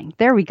referring.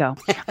 There we go.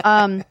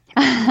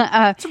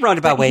 It's a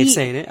roundabout way of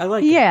saying it. I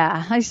like it.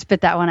 Yeah, I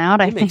spit that one out.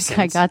 I think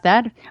I got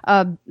that.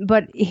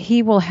 But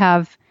he will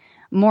have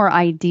more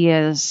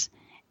ideas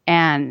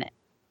and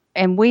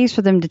ways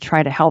for them to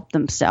try to help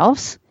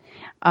themselves.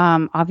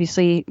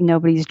 Obviously,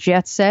 nobody's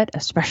jet set,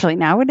 especially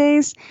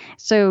nowadays.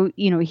 So,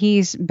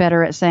 he's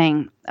better at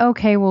saying,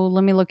 okay, well,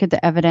 let me look at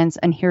the evidence,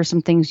 and here's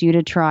some things you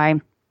to try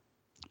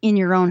in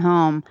your own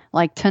home,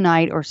 like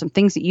tonight, or some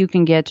things that you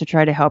can get to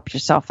try to help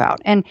yourself out.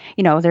 And,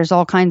 there's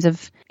all kinds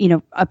of,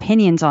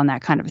 opinions on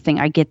that kind of thing.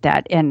 I get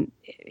that. And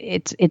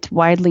it's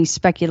widely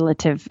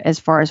speculative as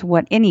far as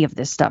what any of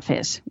this stuff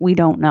is. We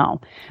don't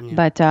know. Yeah.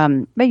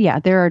 But yeah,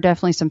 there are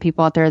definitely some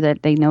people out there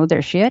that they know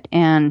their shit,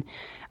 and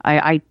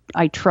I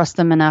trust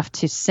them enough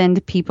to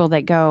send people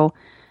that go,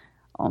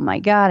 oh my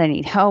God, I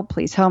need help.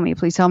 Please help me.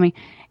 Please help me.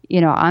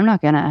 I'm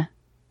not going to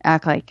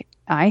act like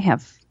I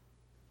have,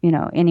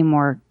 any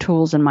more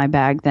tools in my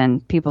bag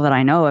than people that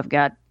I know have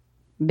got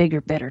bigger,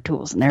 better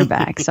tools in their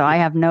bag. So I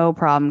have no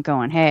problem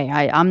going, hey,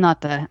 I'm not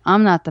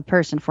the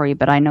person for you,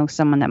 but I know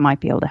someone that might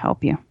be able to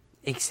help you.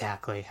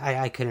 Exactly.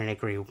 I couldn't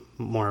agree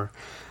more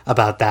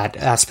about that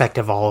aspect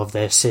of all of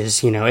this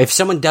is, if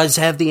someone does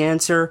have the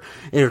answer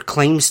or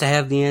claims to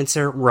have the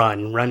answer,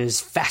 run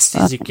as fast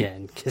as you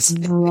can.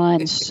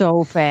 Run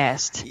so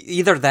fast.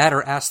 Either that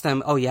or ask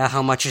them, oh yeah,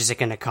 how much is it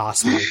going to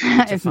cost me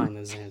to find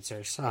those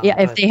answers?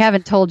 If they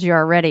haven't told you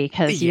already,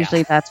 because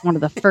usually that's one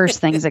of the first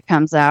things that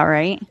comes out,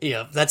 right?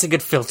 Yeah, that's a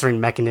good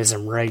filtering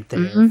mechanism right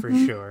there for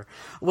sure.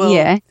 Well,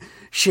 yeah.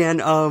 Shan,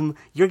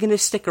 you're going to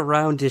stick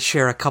around to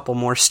share a couple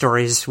more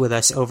stories with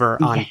us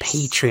over on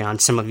Patreon,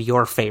 some of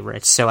your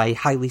favorites. So I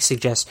highly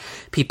suggest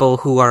people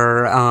who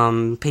are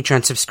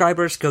Patreon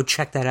subscribers go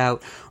check that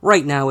out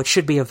right now. It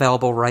should be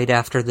available right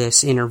after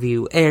this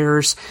interview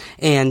airs.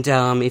 And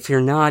if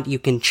you're not, you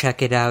can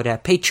check it out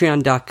at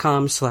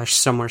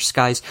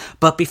patreon.com/somewhereskies.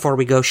 But before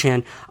we go,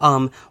 Shan,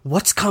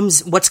 what's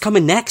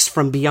coming next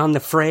from Beyond the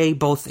Fray,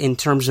 both in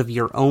terms of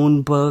your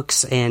own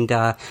books and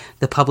the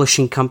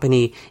publishing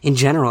company in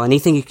general?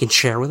 Anything you can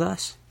share with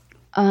us?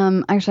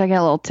 Actually, I got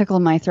a little tickle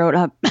in my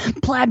throat.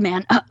 Plaid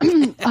Man.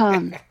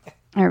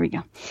 There we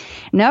go.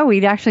 No,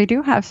 we actually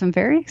do have some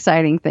very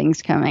exciting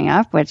things coming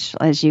up, which,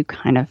 as you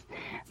kind of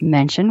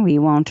mentioned, we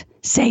won't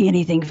say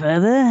anything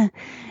further.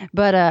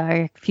 But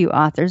a few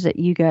authors that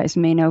you guys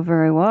may know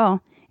very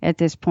well at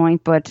this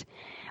point. But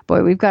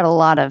boy, we've got a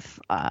lot of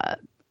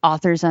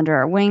authors under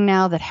our wing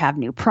now that have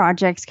new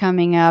projects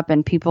coming up,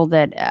 and people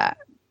that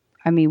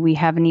we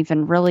haven't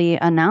even really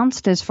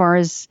announced as far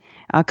as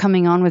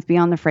coming on with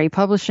Beyond the Fray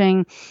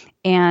Publishing.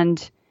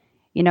 And,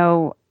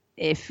 and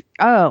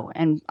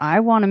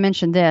I want to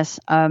mention this.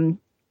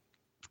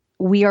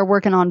 We are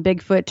working on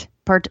Bigfoot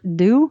Part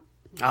 2.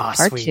 Oh,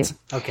 sweet.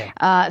 2. Okay.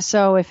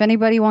 So if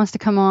anybody wants to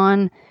come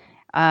on,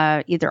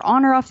 either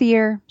on or off the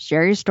air,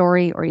 share your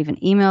story, or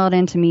even email it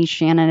in to me,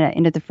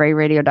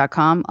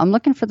 Shannon@intothefrayradio.com. I'm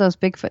looking for those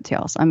Bigfoot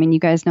tales. You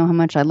guys know how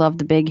much I love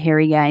the big,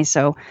 hairy guy.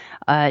 So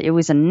it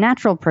was a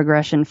natural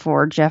progression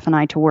for Jeff and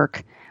I to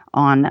work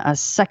on a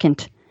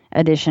second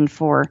edition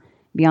for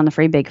Beyond the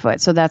Fray Bigfoot.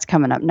 So that's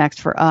coming up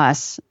next for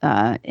us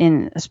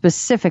in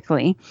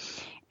specifically.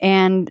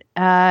 And,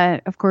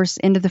 of course,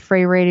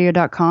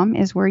 intothefrayradio.com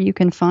is where you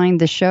can find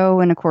the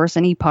show and, of course,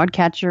 any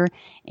podcatcher.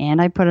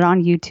 And I put it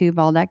on YouTube,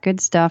 all that good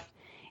stuff.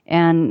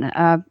 And,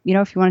 if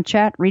you want to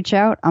chat, reach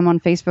out. I'm on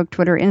Facebook,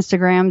 Twitter,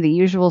 Instagram, the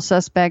usual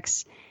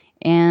suspects.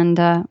 And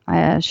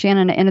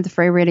Shannon at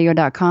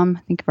intothefrayradio.com.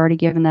 I think I've already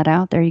given that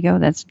out. There you go.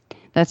 That's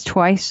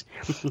twice.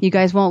 You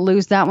guys won't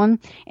lose that one.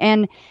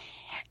 And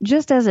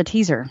just as a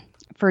teaser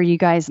for you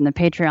guys in the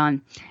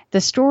Patreon,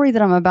 the story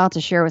that I'm about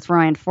to share with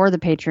Ryan for the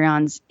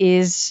Patreons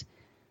is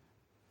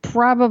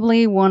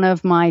probably one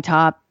of my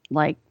top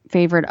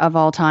favorite of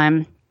all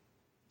time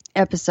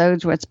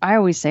episodes, which I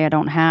always say I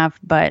don't have,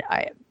 but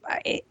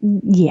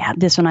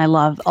this one I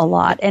love a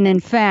lot. And in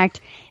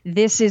fact,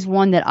 this is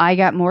one that I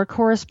got more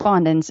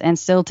correspondence, and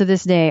still to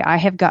this day, I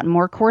have gotten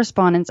more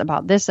correspondence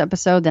about this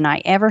episode than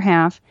I ever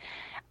have.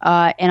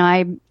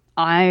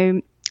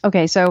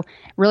 Okay, so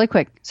really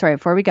quick, sorry,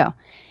 before we go.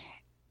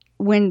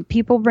 When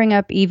people bring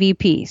up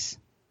EVPs,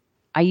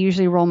 I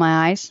usually roll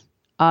my eyes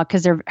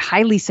because they're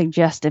highly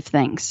suggestive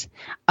things.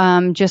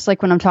 Just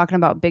like when I'm talking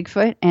about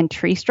Bigfoot and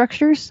tree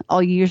structures,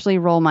 I'll usually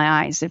roll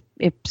my eyes.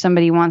 If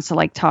somebody wants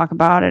to talk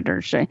about it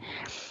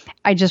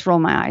I just roll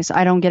my eyes.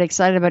 I don't get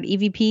excited about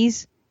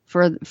EVPs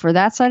for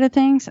that side of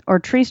things or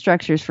tree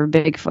structures for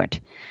Bigfoot.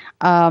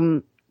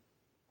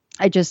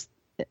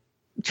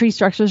 Tree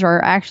structures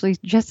are actually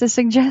just as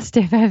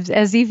suggestive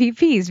as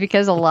EVPs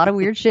because a lot of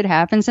weird shit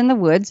happens in the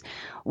woods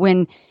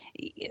when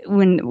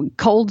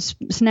cold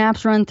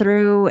snaps run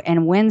through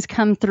and winds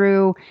come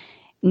through.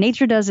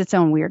 Nature does its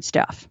own weird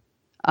stuff.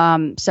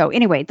 So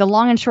anyway, the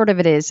long and short of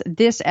it is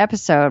this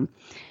episode,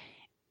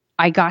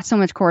 I got so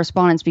much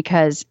correspondence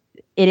because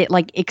it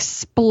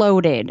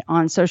exploded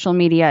on social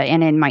media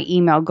and in my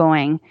email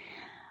going,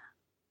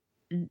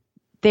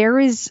 there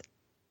is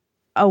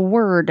a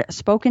word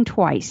spoken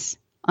twice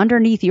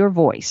underneath your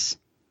voice,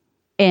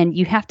 and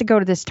you have to go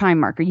to this time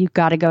marker. You've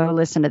got to go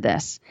listen to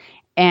this.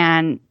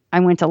 And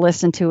I went to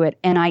listen to it,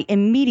 and I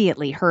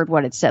immediately heard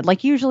what it said.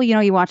 Usually,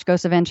 you watch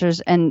Ghost Adventures,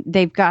 and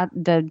they've got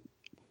the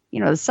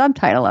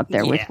subtitle up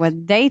there with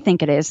what they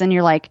think it is, and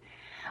you're like,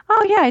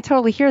 oh yeah, I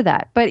totally hear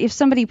that. But if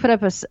somebody put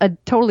up a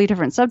totally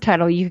different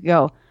subtitle, you could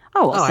go,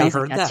 sounds I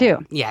heard like that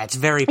too. Yeah, it's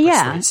very persuasive.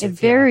 Yeah, it's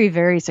very,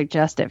 very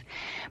suggestive.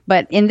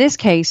 But in this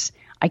case,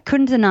 I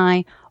couldn't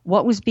deny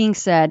what was being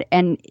said,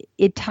 and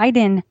it tied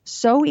in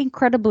so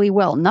incredibly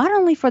well, not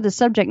only for the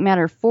subject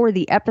matter for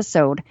the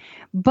episode,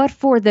 but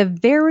for the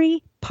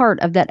very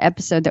part of that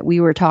episode that we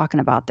were talking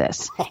about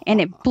this.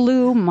 And it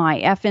blew my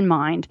effing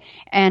mind.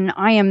 And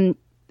I'm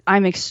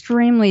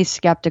extremely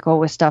skeptical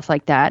with stuff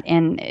like that,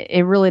 and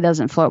it really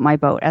doesn't float my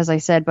boat, as I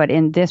said. But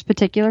in this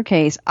particular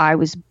case, I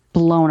was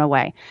blown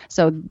away.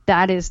 So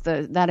that is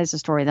the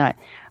story that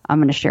I'm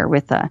going to share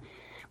with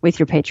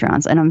your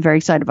Patreons, and I'm very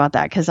excited about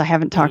that because I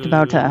haven't talked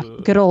about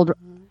good old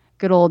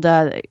good old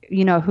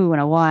you know who in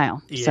a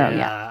while. Yeah, So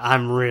yeah,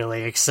 I'm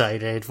really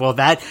excited. Well,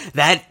 that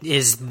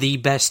is the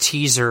best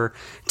teaser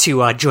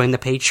to join the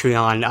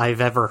Patreon I've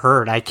ever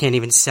heard. I can't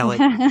even sell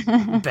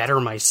it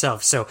better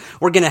myself. So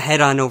we're gonna head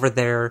on over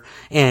there.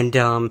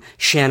 And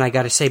Shan, I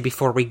got to say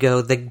before we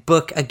go, the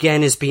book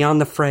again is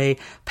Beyond the Fray: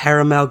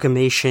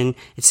 Paramalgamation.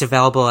 It's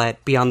available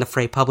at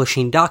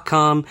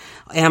BeyondTheFrayPublishing.com,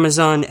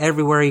 Amazon,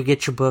 everywhere you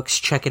get your books.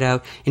 Check it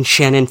out. And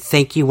Shannon,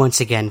 thank you once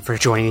again for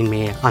joining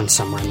me on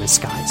Somewhere in the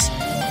Skies.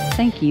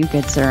 thank you,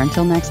 good sir.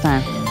 Until next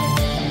time.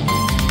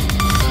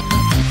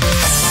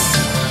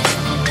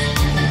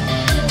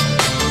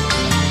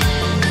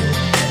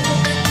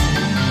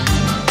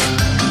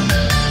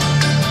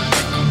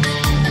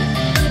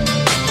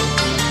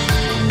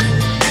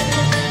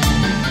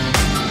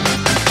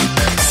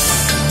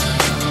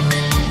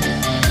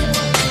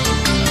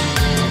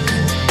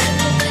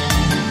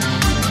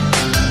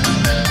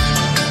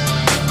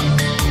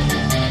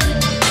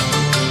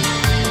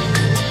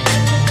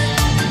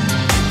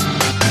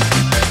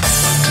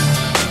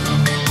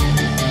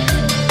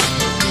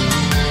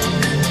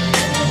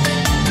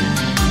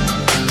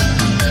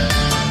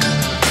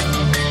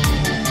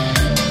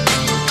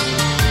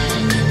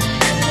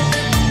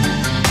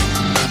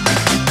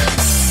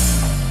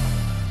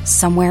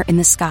 Somewhere in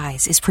the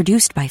Skies is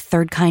produced by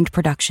Third Kind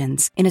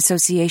Productions in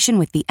association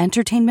with the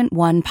Entertainment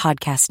One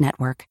Podcast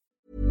Network.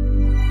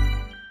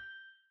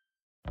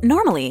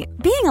 Normally,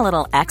 being a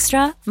little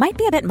extra might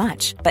be a bit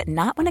much, but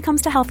not when it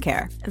comes to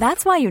healthcare.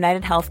 That's why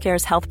United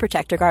Healthcare's Health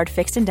Protector Guard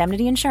fixed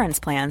indemnity insurance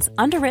plans,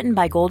 underwritten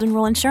by Golden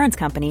Rule Insurance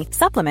Company,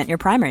 supplement your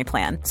primary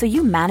plan so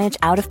you manage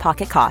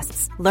out-of-pocket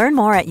costs. Learn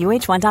more at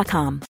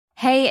uh1.com.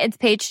 Hey, it's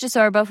Paige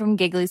DeSorbo from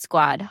Giggly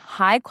Squad.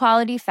 High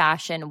quality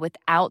fashion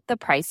without the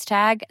price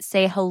tag.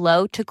 Say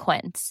hello to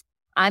Quince.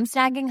 I'm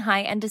snagging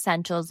high-end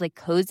essentials like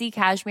cozy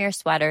cashmere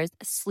sweaters,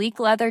 sleek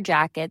leather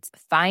jackets,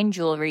 fine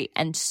jewelry,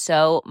 and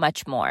so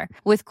much more.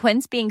 With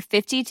Quince being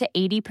 50 to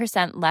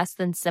 80% less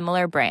than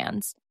similar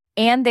brands.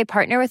 And they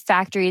partner with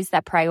factories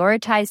that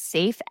prioritize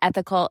safe,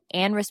 ethical,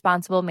 and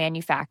responsible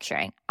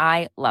manufacturing.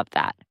 I love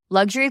that.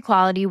 Luxury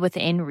quality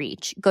within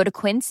reach. Go to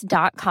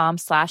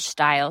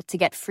quince.com/style to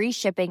get free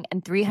shipping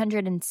and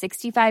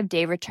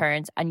 365-day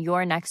returns on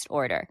your next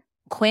order.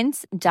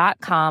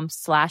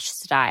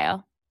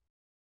 Quince.com/style.